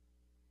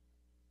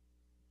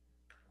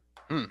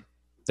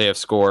 They have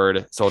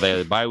scored, so they had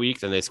a bye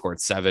week, then they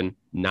scored 7,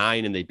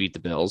 9, and they beat the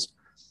Bills.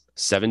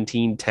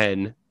 17,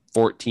 10,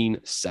 14,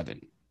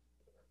 7.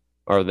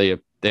 Or they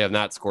have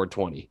not scored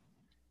 20.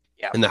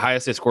 Yeah. And the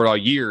highest they scored all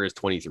year is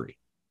 23.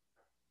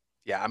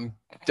 Yeah, I'm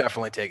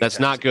definitely taking That's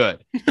Tennessee. Not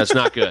good. That's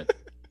not good.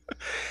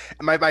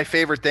 My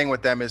favorite thing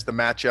with them is the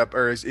matchup,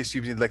 or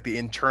excuse me, like the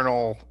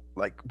internal,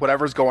 like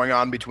whatever's going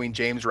on between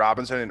James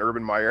Robinson and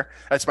Urban Meyer.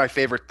 That's my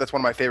favorite. That's one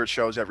of my favorite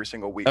shows every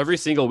single week. Every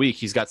single week,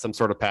 he's got some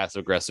sort of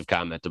passive aggressive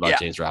comment about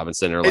James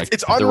Robinson or like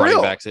it's the unreal.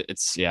 running backs.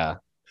 It's yeah.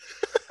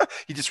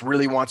 He just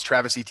really wants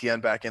Travis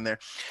Etienne back in there.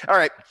 All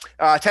right.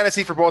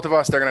 Tennessee for both of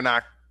us. They're going to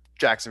knock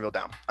Jacksonville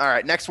down. All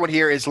right. Next one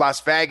here is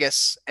Las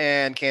Vegas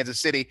and Kansas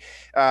City.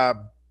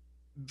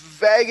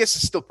 Vegas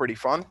is still pretty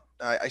fun,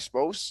 I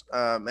suppose.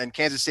 And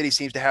Kansas City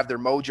seems to have their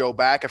mojo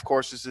back. Of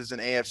course, this is an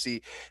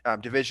AFC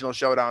divisional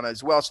showdown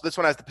as well. So this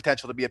one has the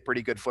potential to be a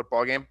pretty good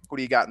football game. Who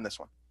do you got in this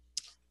one?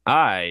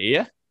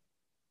 I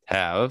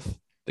have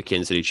the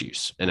Kansas City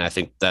Chiefs. And I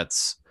think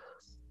it's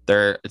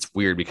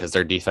weird because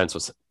their defense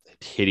was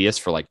hideous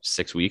for like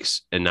 6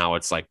 weeks. And now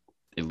it's like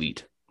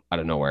elite out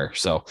of nowhere.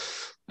 So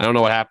I don't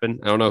know what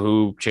happened. I don't know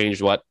who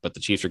changed what, but the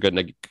Chiefs are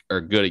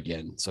good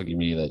again. So give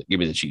me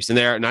the Chiefs. And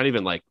they're not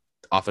even like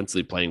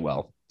offensively playing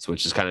well, so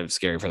which is kind of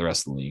scary for the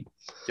rest of the league.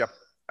 Yep,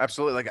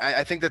 absolutely. Like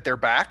I think that they're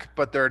back,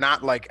 but they're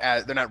not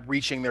they're not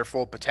reaching their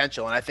full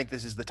potential. And I think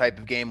this is the type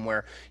of game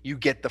where you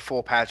get the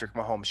full Patrick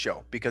Mahomes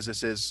show, because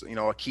this is,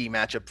 a key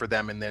matchup for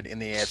them in the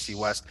AFC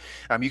West.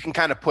 You can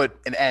kind of put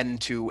an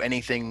end to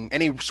any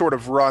sort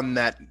of run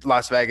that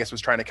Las Vegas was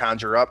trying to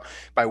conjure up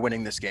by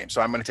winning this game.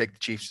 So I'm going to take the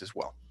Chiefs as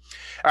well.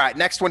 All right,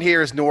 next one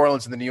here is New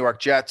Orleans and the New York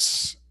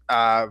Jets.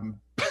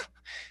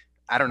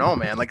 I don't know,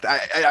 man. Like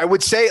I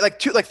would say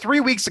like 3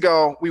 weeks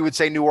ago, we would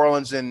say New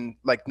Orleans and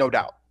like no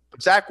doubt.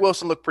 But Zach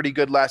Wilson looked pretty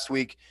good last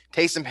week.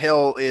 Taysom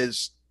Hill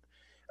is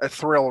a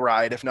thrill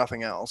ride, if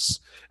nothing else.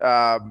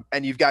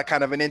 And you've got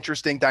kind of an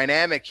interesting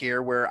dynamic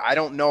here where I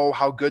don't know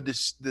how good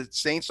the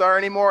Saints are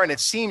anymore. And it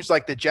seems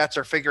like the Jets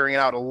are figuring it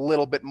out a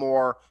little bit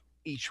more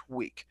each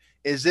week.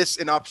 Is this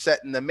an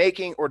upset in the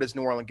making, or does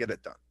New Orleans get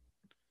it done?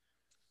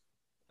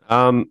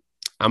 I'm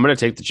going to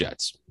take the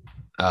Jets.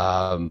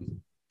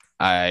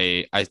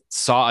 I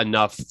saw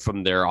enough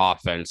from their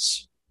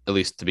offense, at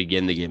least to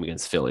begin the game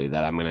against Philly,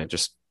 that I'm going to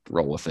just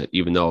roll with it,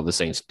 even though the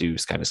Saints do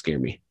kind of scare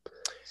me.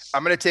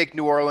 I'm going to take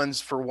New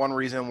Orleans for one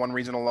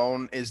reason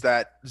alone, is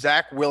that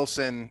Zach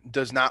Wilson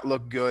does not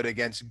look good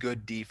against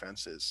good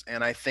defenses.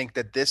 And I think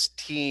that this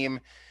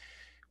team,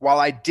 while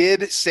I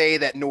did say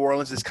that New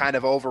Orleans is kind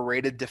of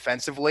overrated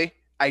defensively,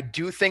 I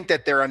do think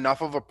that they're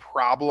enough of a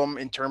problem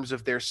in terms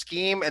of their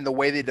scheme and the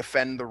way they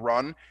defend the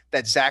run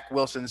that Zach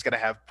Wilson is going to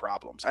have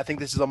problems. I think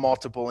this is a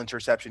multiple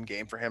interception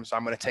game for him. So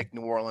I'm going to take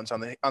New Orleans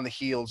on the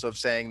heels of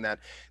saying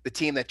that the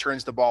team that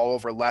turns the ball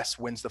over less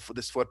wins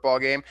this football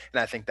game. And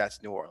I think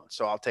that's New Orleans.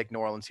 So I'll take New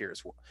Orleans here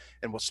as well.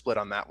 And we'll split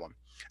on that one.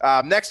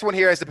 Next one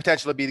here has the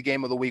potential to be the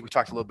game of the week. We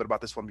talked a little bit about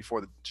this one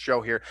before the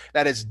show here.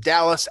 That is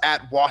Dallas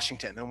at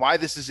Washington. And why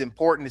this is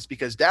important is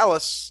because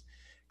Dallas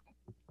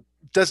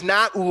does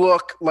not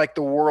look like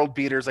the world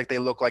beaters like they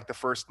look like the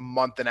first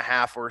month and a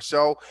half or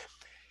so.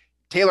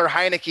 Taylor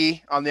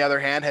Heineke, on the other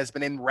hand, has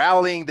been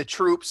rallying the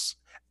troops,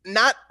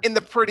 not in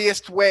the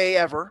prettiest way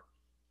ever,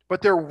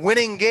 but they're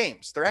winning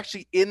games. They're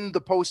actually in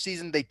the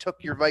postseason. They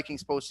took your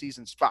Vikings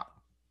postseason spot.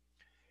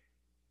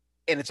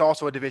 And it's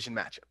also a division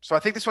matchup. So I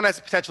think this one has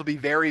the potential to be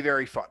very,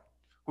 very fun.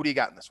 Who do you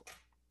got in this one?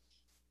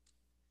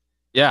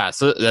 Yeah,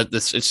 so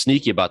it's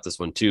sneaky about this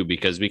one too,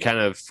 because we kind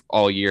of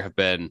all year have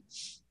been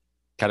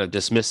kind of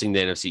dismissing the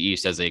NFC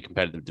East as a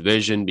competitive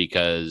division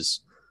because,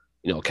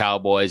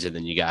 Cowboys, and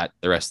then you got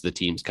the rest of the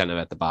teams kind of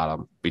at the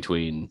bottom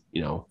between,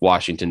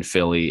 Washington,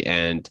 Philly,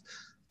 and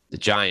the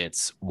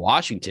Giants.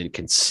 Washington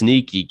can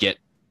sneaky get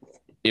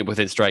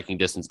within striking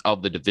distance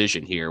of the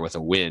division here with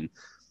a win.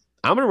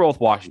 I'm going to roll with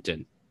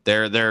Washington.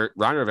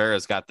 Ron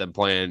Rivera's got them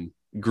playing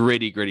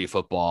gritty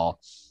football,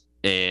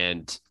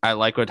 and I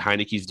like what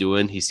Heineke's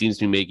doing. He seems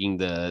to be making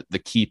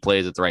the key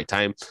plays at the right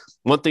time.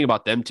 One thing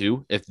about them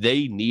too, if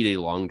they need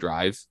a long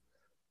drive,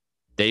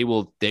 they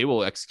will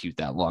execute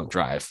that long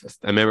drive.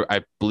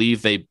 I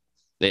believe they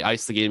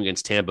iced the game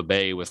against Tampa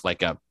Bay with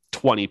like a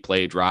 20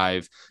 play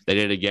drive. They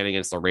did it again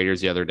against the Raiders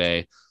the other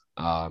day.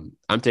 I'm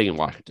taking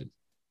Washington.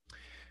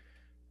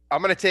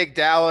 I'm going to take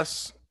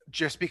Dallas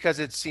just because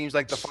it seems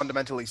like the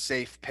fundamentally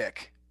safe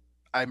pick.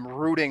 I'm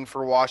rooting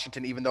for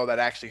Washington, even though that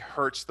actually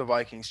hurts the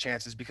Vikings'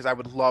 chances, because I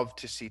would love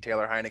to see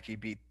Taylor Heineke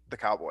beat the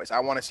Cowboys. I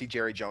want to see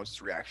Jerry Jones'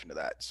 reaction to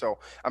that. So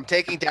I'm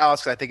taking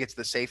Dallas because I think it's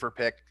the safer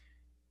pick,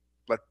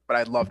 but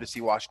I'd love to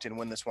see Washington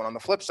win this one. On the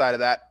flip side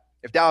of that,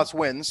 if Dallas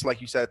wins, like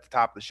you said at the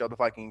top of the show, the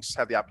Vikings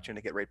have the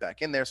opportunity to get right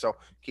back in there. So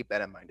keep that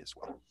in mind as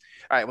well.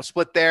 All right, we'll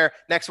split there.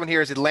 Next one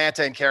here is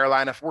Atlanta and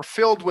Carolina. We're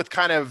filled with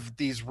kind of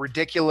these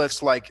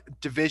ridiculous like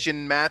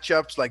division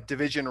matchups, like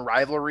division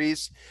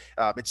rivalries.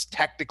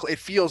 It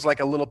feels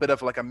like a little bit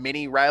of like a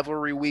mini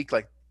rivalry week,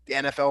 like the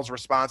NFL's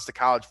response to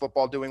college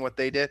football doing what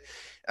they did.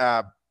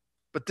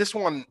 But this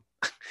one's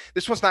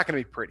not going to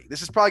be pretty.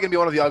 This is probably going to be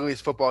one of the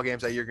ugliest football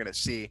games that you're going to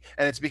see.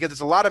 And it's because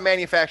it's a lot of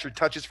manufactured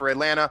touches for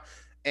Atlanta,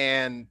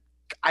 and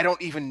I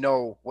don't even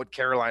know what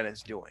Carolina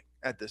is doing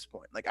at this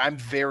point. Like, I'm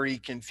very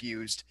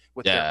confused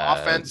with their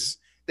offense.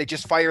 They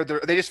just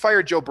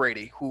fired Joe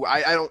Brady, who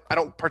I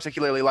don't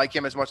particularly like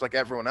him as much like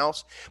everyone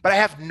else, but I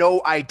have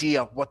no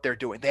idea what they're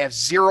doing. They have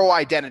zero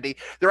identity.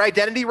 Their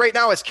identity right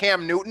now is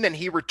Cam Newton, and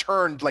he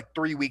returned like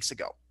 3 weeks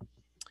ago.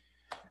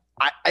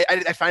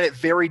 I find it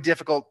very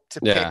difficult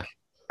to pick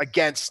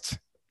against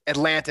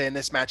Atlanta in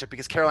this matchup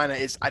because Carolina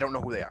I don't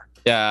know who they are.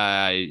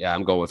 Yeah,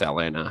 I'm going with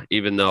Atlanta,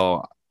 even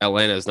though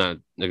Atlanta is not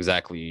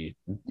exactly,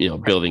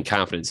 building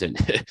confidence in.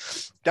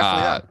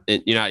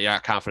 Definitely not. You're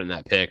not confident in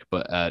that pick,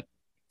 but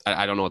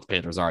I don't know what the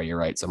Panthers are. You're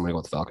right, so I'm going to go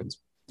with the Falcons.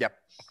 Yep.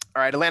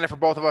 All right, Atlanta for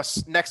both of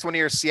us. Next one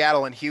here is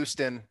Seattle and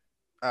Houston.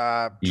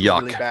 Yuck.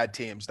 Really bad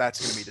teams. That's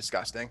going to be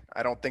disgusting.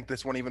 I don't think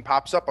this one even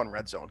pops up on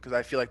Red Zone because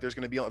I feel like there's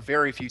going to be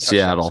very few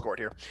touchdowns scored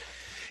here.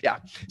 Yeah,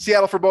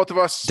 Seattle for both of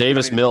us.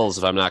 Davis Mills,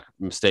 if I'm not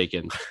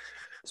mistaken,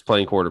 is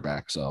playing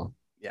quarterback. So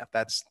yeah,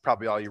 that's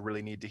probably all you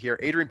really need to hear.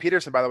 Adrian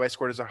Peterson, by the way,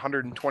 scored his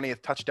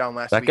 120th touchdown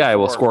last week. That guy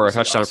will score a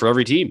touchdown for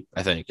every team,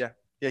 I think. Yeah.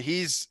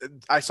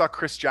 I saw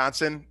Chris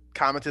Johnson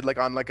commented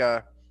on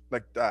a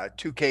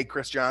 2K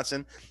Chris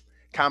Johnson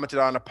commented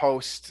on a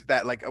post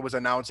that was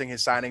announcing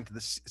his signing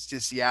to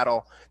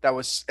Seattle.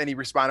 And he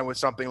responded with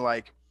something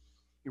like,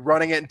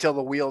 running it until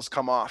the wheels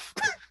come off.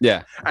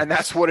 Yeah. And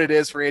that's what it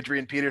is for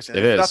Adrian Peterson.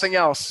 It is. Nothing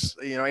else.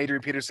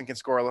 Adrian Peterson can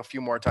score a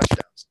few more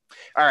touchdowns.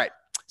 All right.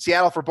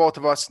 Seattle for both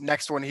of us.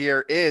 Next one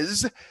here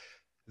is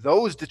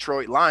those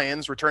Detroit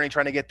Lions returning,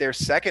 trying to get their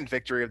second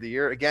victory of the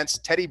year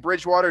against Teddy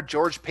Bridgewater,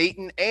 George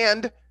Payton,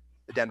 and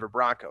the Denver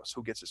Broncos.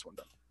 Who gets this one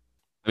done?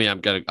 I mean,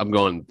 I'm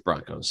going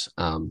Broncos.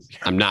 I'm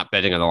not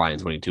betting on the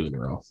Lions winning 2 in a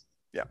row.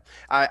 Yeah.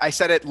 I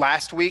said it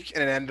last week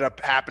and it ended up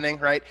happening,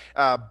 right?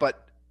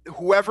 But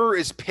whoever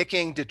is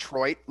picking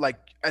Detroit,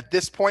 at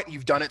this point,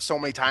 you've done it so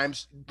many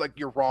times,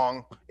 you're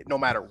wrong no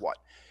matter what.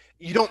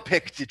 You don't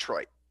pick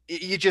Detroit.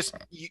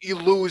 You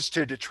lose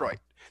to Detroit.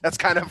 That's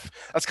kind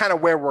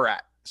of where we're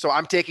at. So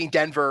I'm taking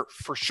Denver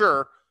for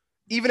sure.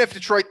 Even if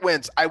Detroit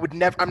wins,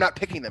 I'm not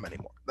picking them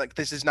anymore. They're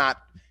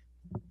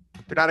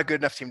not a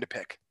good enough team to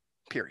pick,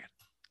 period.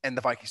 And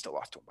the Vikings still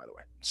lost to them, by the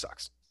way. It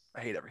sucks.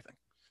 I hate everything.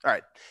 All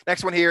right.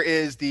 Next one here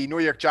is the New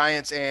York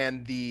Giants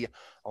and the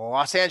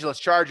Los Angeles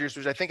Chargers,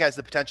 which I think has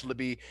the potential to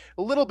be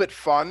a little bit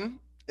fun,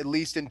 at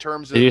least in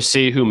terms of. Did you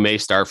see who may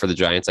start for the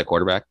Giants at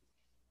quarterback?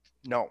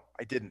 No,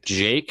 I didn't.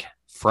 Jake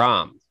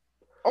Fromm.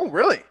 Oh,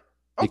 really?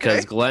 Okay.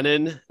 Because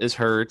Glennon is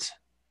hurt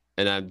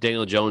and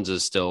Daniel Jones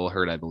is still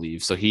hurt, I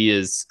believe. So he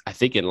is, I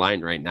think, in line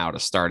right now to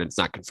start. It's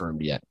not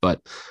confirmed yet. But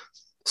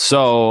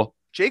so.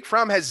 Jake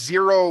Fromm has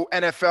 0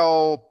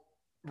 NFL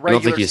regular I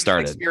don't think he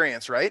started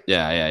experience, right?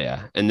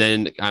 Yeah. And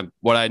then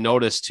what I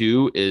noticed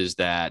too is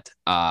that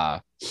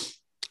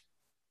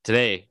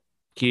today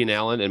Keenan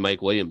Allen and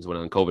Mike Williams went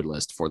on COVID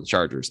list for the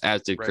Chargers,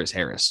 as did Chris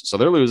Harris. So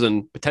they're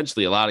losing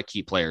potentially a lot of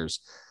key players.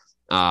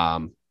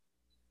 I'm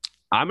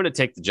going to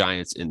take the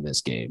Giants in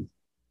this game.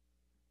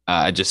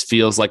 It just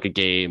feels like a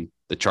game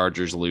the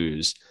Chargers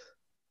lose,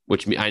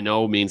 which I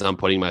know means I'm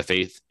putting my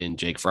faith in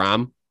Jake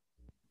Fromm,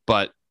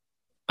 but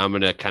I'm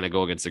going to kind of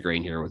go against the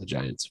grain here with the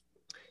Giants.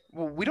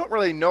 Well, we don't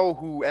really know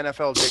who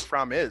NFL Jake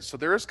Fromm is, so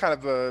there is kind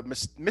of a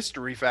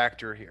mystery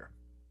factor here.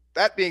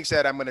 That being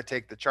said, I'm going to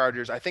take the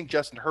Chargers. I think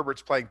Justin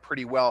Herbert's playing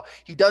pretty well.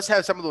 He does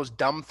have some of those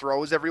dumb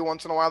throws every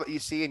once in a while that you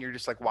see, and you're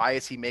just like, why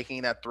is he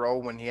making that throw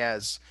when he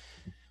has,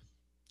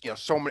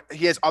 so many,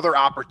 he has other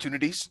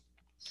opportunities.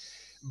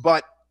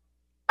 But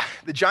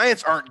the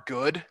Giants aren't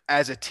good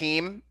as a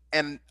team,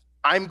 and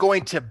I'm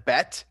going to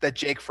bet that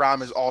Jake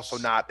Fromm is also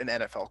not an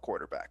NFL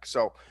quarterback.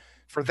 So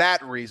for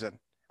that reason,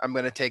 I'm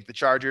going to take the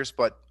Chargers,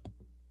 but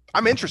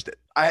I'm interested.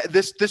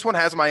 This one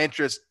has my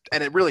interest,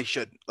 and it really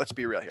shouldn't. Let's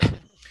be real here.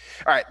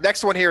 All right,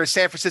 next one here is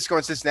San Francisco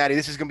and Cincinnati.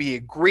 This is going to be a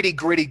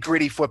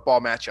gritty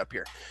football matchup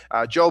here.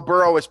 Joe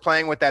Burrow is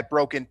playing with that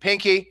broken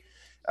pinky.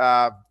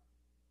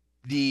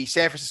 The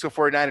San Francisco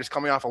 49ers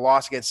coming off a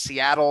loss against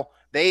Seattle.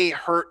 Their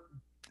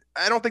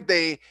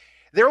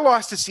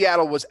loss to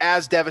Seattle was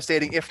as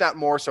devastating, if not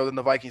more so, than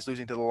the Vikings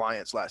losing to the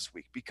Lions last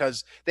week,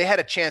 because they had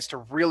a chance to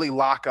really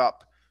lock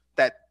up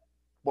that,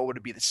 what would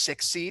it be, the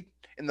 6th seed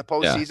in the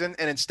postseason. Yeah.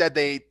 And instead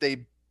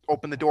they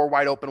opened the door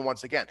wide open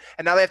once again.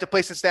 And now they have to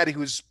play Cincinnati,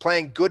 who's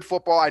playing good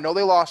football. I know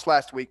they lost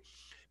last week,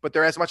 but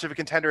they're as much of a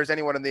contender as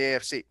anyone in the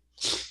AFC.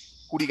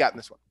 Who do you got in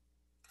this one?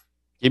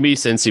 Give me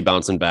Cincy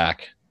bouncing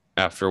back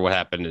after what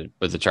happened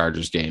with the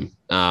Chargers game.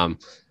 And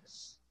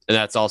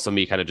that's also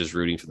me kind of just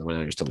rooting for the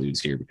Niners to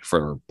lose here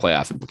for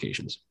playoff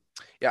implications.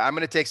 Yeah, I'm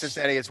going to take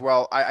Cincinnati as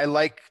well. I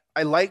like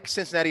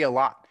Cincinnati a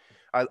lot.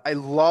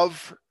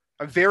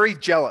 I'm very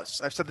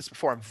jealous. I've said this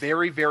before. I'm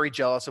very, very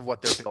jealous of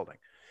what they're building.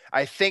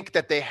 I think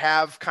that they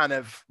have kind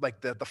of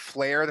the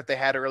flair that they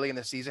had early in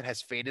the season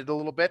has faded a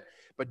little bit,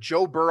 but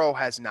Joe Burrow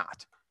has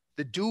not.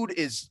 The dude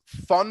is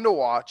fun to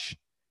watch.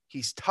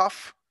 He's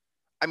tough.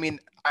 I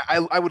mean,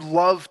 I would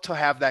love to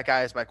have that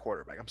guy as my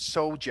quarterback. I'm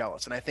so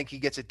jealous, and I think he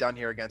gets it done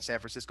here against San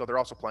Francisco. They're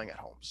also playing at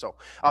home, so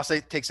I'll say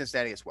take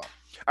Cincinnati as well.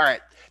 All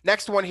right,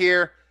 next one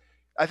here.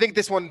 I think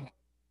this one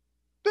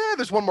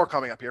There's one more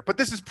coming up here, but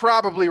this is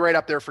probably right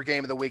up there for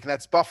game of the week, and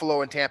that's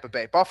Buffalo and Tampa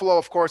Bay. Buffalo,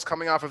 of course,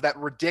 coming off of that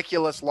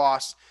ridiculous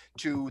loss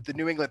to the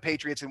New England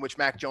Patriots, in which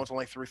Mac Jones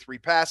only threw 3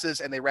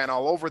 passes, and they ran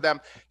all over them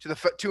to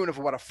the tune of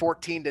a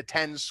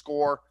 14-10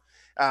 score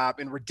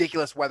in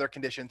ridiculous weather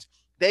conditions.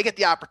 They get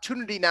the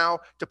opportunity now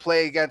to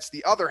play against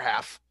the other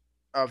half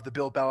of the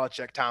Bill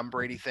Belichick, Tom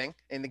Brady thing,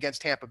 and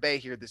against Tampa Bay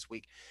here this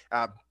week.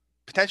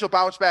 Potential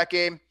bounce back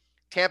game.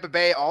 Tampa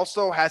Bay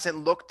also hasn't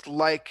looked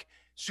like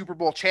Super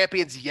Bowl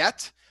champions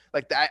yet.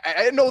 Like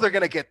I know they're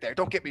going to get there.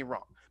 Don't get me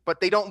wrong, but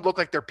they don't look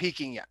like they're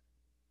peaking yet.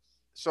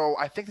 So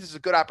I think this is a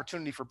good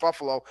opportunity for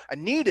Buffalo, a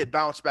needed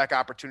bounce back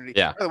opportunity.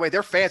 Yeah. By the way,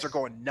 their fans are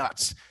going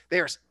nuts.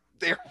 They're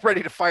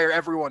ready to fire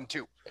everyone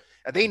too.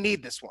 They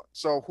need this one.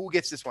 So who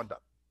gets this one done?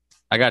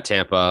 I got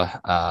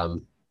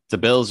Tampa. The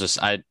Bills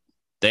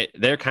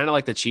they're kind of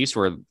like the Chiefs,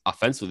 where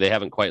offensively they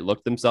haven't quite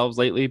looked themselves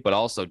lately, but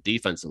also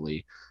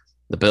defensively,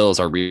 the Bills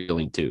are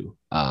reeling too.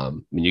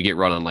 When you get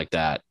run on like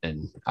that,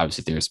 and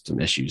obviously there's some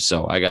issues.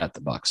 So I got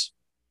the Bucks.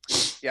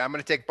 Yeah, I'm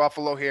going to take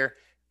Buffalo here.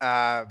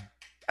 I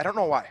don't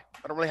know why.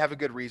 I don't really have a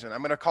good reason. I'm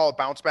going to call it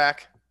bounce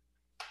back,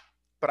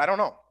 but I don't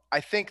know. I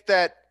think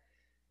I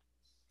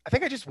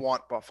just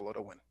want Buffalo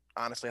to win.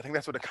 Honestly, I think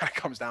that's what it kind of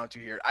comes down to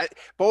here.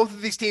 Both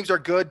of these teams are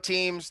good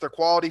teams. They're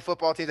quality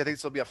football teams. I think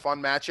this will be a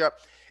fun matchup.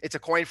 It's a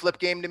coin flip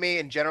game to me,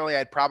 and generally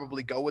I'd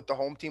probably go with the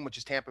home team, which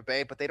is Tampa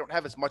Bay, but they don't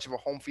have as much of a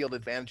home field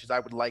advantage as I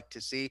would like to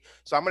see.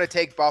 So I'm going to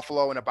take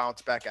Buffalo in a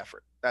bounce back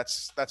effort.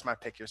 That's my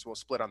pick here, so we'll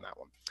split on that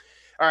one.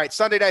 All right,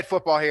 Sunday Night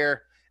Football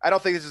here. I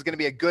don't think this is going to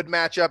be a good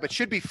matchup. It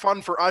should be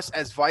fun for us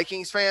as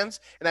Vikings fans,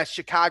 and that's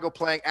Chicago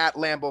playing at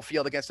Lambeau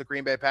Field against the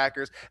Green Bay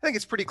Packers. I think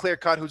it's pretty clear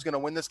cut who's going to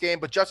win this game,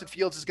 but Justin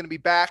Fields is going to be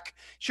back.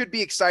 Should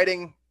be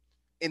exciting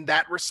in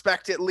that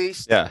respect, at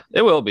least. Yeah,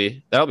 it will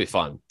be. That'll be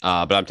fun.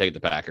 But I'm taking the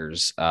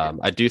Packers.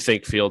 I do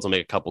think Fields will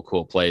make a couple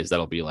cool plays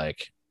that'll be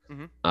like,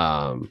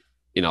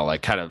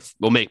 like kind of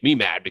will make me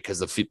mad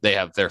because they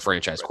have their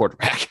franchise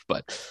quarterback.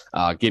 But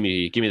give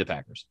me the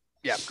Packers.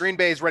 Yeah, Green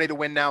Bay is ready to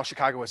win now.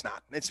 Chicago is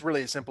not. It's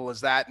really as simple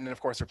as that. And then,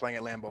 of course, they're playing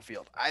at Lambeau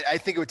Field. I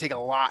think it would take a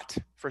lot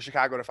for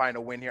Chicago to find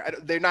a win here.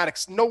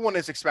 No one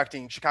is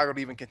expecting Chicago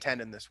to even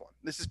contend in this one.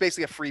 This is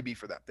basically a freebie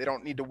for them. They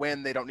don't need to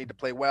win. They don't need to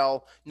play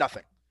well.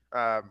 Nothing.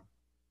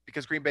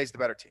 Because Green Bay is the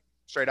better team,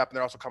 straight up. And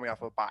they're also coming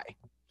off of a bye.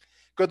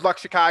 Good luck,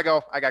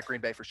 Chicago. I got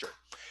Green Bay for sure.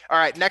 All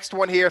right, next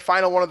one here.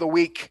 Final one of the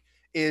week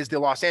is the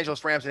Los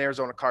Angeles Rams and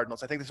Arizona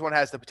Cardinals. I think this one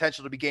has the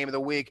potential to be game of the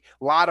week.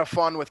 A lot of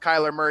fun with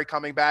Kyler Murray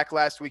coming back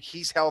last week.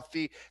 He's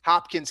healthy.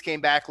 Hopkins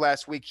came back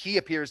last week. He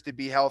appears to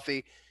be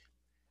healthy.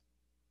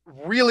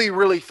 Really,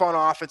 really fun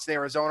offense in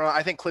Arizona.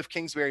 I think Cliff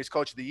Kingsbury is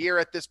coach of the year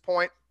at this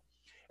point.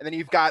 And then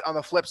you've got on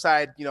the flip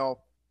side, the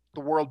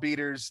world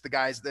beaters, the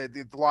guys,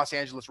 the Los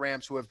Angeles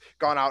Rams, who have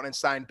gone out and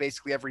signed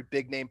basically every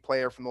big name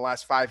player from the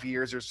last 5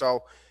 years or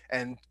so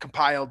and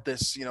compiled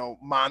this,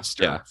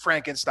 monster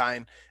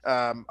Frankenstein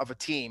of a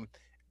team.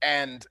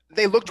 And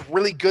they looked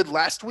really good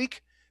last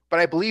week,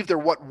 but I believe they're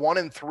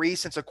 1-3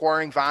 since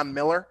acquiring Von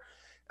Miller.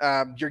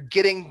 You're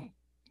getting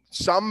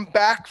some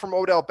back from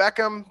Odell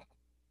Beckham.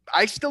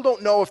 I still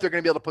don't know if they're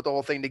going to be able to put the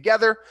whole thing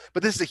together,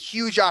 but this is a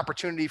huge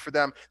opportunity for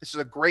them. This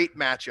is a great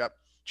matchup.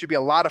 Should be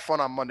a lot of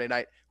fun on Monday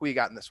night. Who you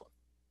got in this one?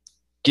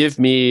 Give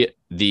me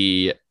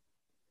the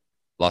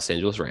Los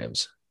Angeles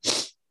Rams.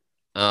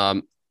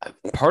 Part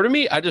of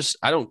me, I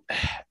don't,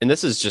 and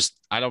this is just,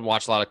 I don't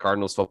watch a lot of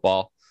Cardinals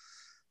football.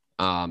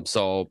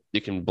 So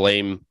you can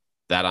blame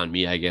that on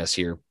me, I guess,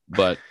 here,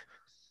 but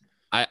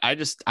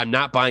I'm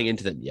not buying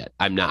into them yet.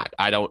 I'm not.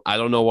 I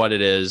don't know what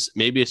it is.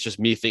 Maybe it's just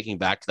me thinking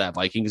back to that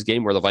Vikings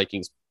game where the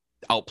Vikings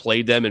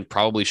outplayed them and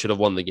probably should have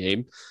won the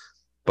game.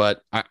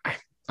 But I'm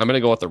going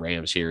to go with the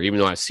Rams here, even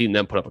though I've seen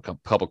them put up a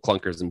couple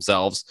clunkers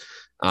themselves.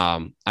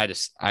 I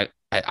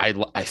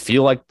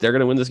feel like they're going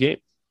to win this game.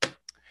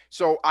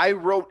 So I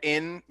wrote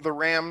in the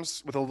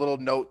Rams with a little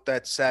note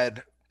that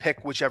said,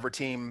 pick whichever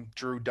team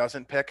Drew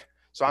doesn't pick.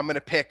 So I'm going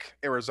to pick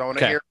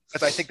Arizona here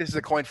because I think this is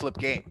a coin flip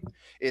game.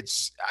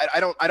 I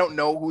don't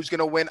know who's going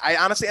to win. I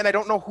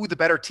don't know who the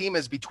better team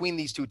is between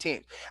these two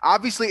teams.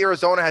 Obviously,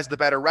 Arizona has the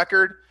better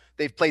record.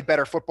 They've played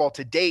better football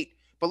to date.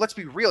 But let's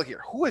be real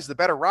here. Who has the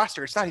better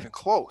roster? It's not even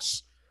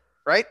close,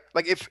 right?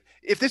 Like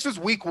if this was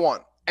week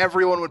one,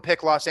 everyone would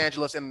pick Los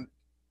Angeles, and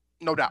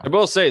no doubt. I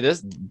will say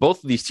this: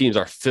 both of these teams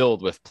are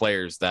filled with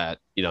players that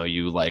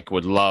you like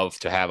would love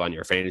to have on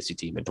your fantasy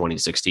team in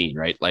 2016,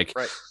 right? Like,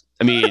 right.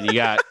 I mean, you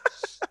got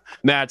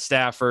Matt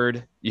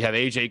Stafford, you have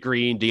AJ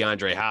Green,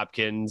 DeAndre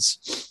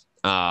Hopkins.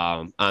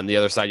 On the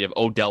other side, you have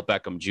Odell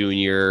Beckham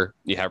Jr.,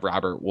 you have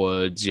Robert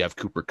Woods, you have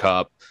Cooper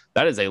Kupp.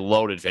 That is a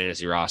loaded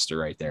fantasy roster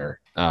right there.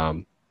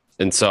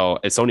 And so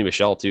it's Sony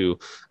Michel too,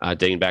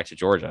 dating back to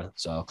Georgia.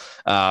 So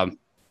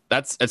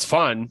it's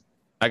fun.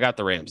 I got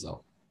the Rams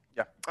though.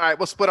 Yeah. All right.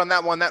 We'll split on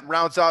that one. That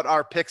rounds out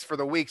our picks for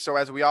the week. So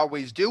as we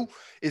always do,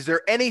 is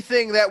there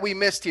anything that we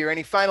missed here?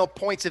 Any final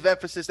points of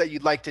emphasis that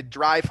you'd like to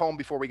drive home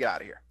before we get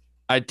out of here?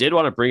 I did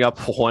want to bring up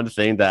one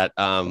thing that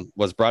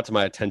was brought to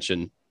my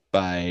attention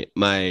by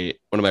one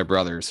of my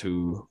brothers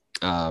who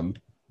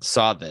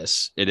saw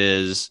this. It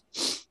is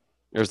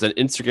there's an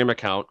Instagram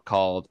account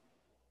called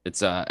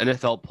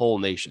NFL Poll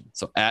Nation.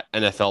 So at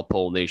NFL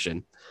Poll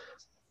Nation.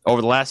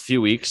 Over the last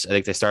few weeks, I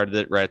think they started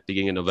it right at the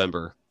beginning of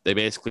November. They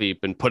basically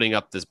been putting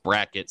up this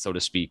bracket, so to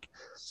speak,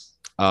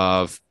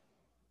 of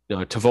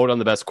to vote on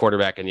the best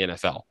quarterback in the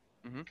NFL.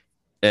 Mm-hmm.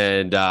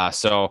 And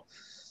so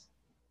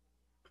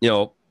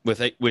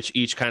with which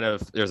each kind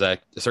of there's a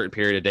certain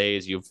period of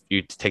days you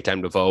take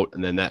time to vote,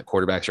 and then that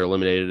quarterbacks are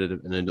eliminated,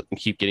 and then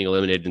keep getting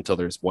eliminated until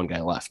there's one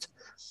guy left.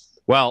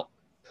 Well,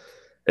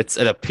 it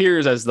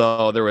appears as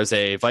though there was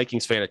a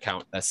Vikings fan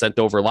account that sent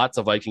over lots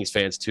of Vikings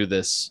fans to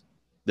this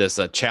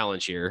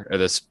challenge here, or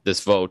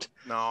this vote.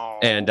 No.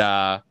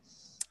 And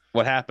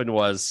what happened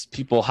was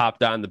people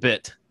hopped on the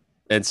bit,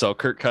 and so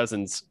Kirk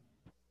Cousins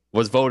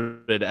was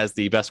voted as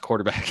the best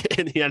quarterback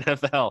in the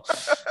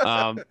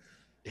NFL.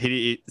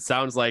 He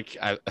sounds like,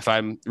 if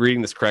I'm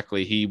reading this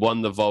correctly, he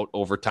won the vote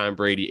over Tom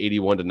Brady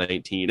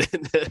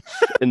 81-19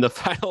 in the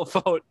final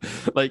vote.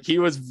 Like he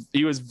was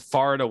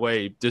far and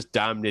away just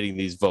dominating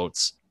these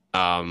votes.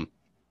 And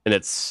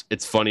it's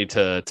funny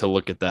to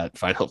look at that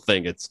final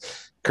thing.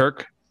 It's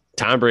Kirk,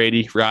 Tom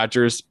Brady,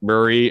 Rodgers,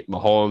 Murray,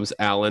 Mahomes,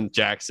 Allen,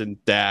 Jackson,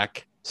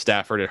 Dak,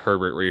 Stafford, and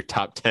Herbert were your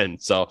top 10.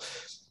 So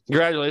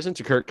congratulations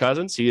to Kirk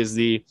Cousins. He is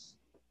the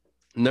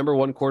number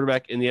one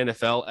quarterback in the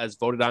NFL as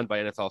voted on by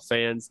NFL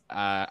fans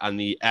on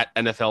the at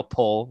NFL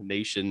Poll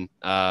Nation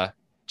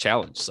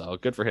challenge. So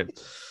good for him.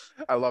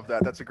 I love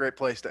that. That's a great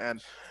place to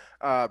end.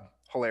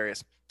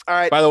 Hilarious. All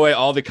right. By the way,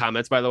 all the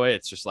comments,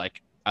 it's just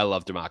like, I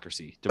love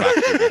democracy.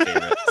 Democracy is my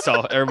favorite.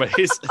 So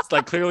everybody's, it's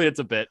like, clearly it's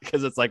a bit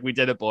because it's like, we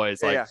did it,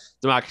 boys.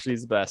 Democracy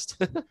is the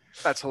best.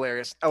 That's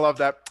hilarious. I love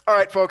that. All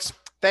right, folks.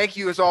 Thank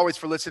you as always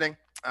for listening.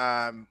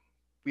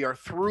 We are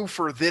through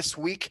for this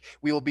week.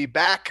 We will be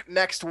back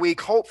next week,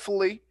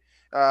 hopefully,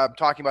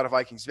 talking about a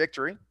Vikings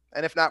victory.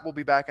 And if not, we'll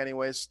be back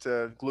anyways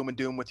to gloom and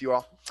doom with you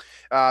all.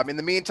 In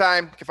the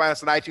meantime, you can find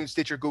us on iTunes,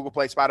 Stitcher, Google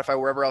Play, Spotify,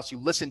 wherever else you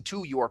listen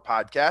to your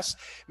podcasts.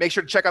 Make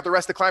sure to check out the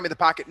rest of the Climbing the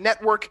Pocket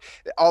Network.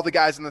 All the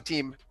guys on the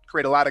team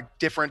create a lot of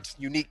different,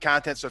 unique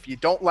content. So if you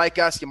don't like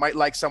us, you might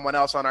like someone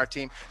else on our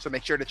team. So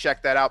make sure to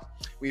check that out.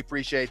 We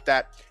appreciate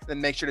that.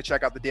 Then make sure to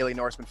check out the Daily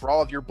Norseman for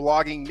all of your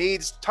blogging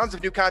needs. Tons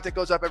of new content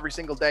goes up every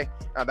single day.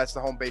 That's the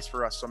home base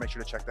for us. So make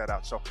sure to check that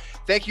out. So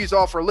thank you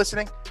all for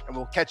listening, and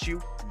we'll catch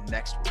you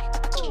next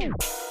week.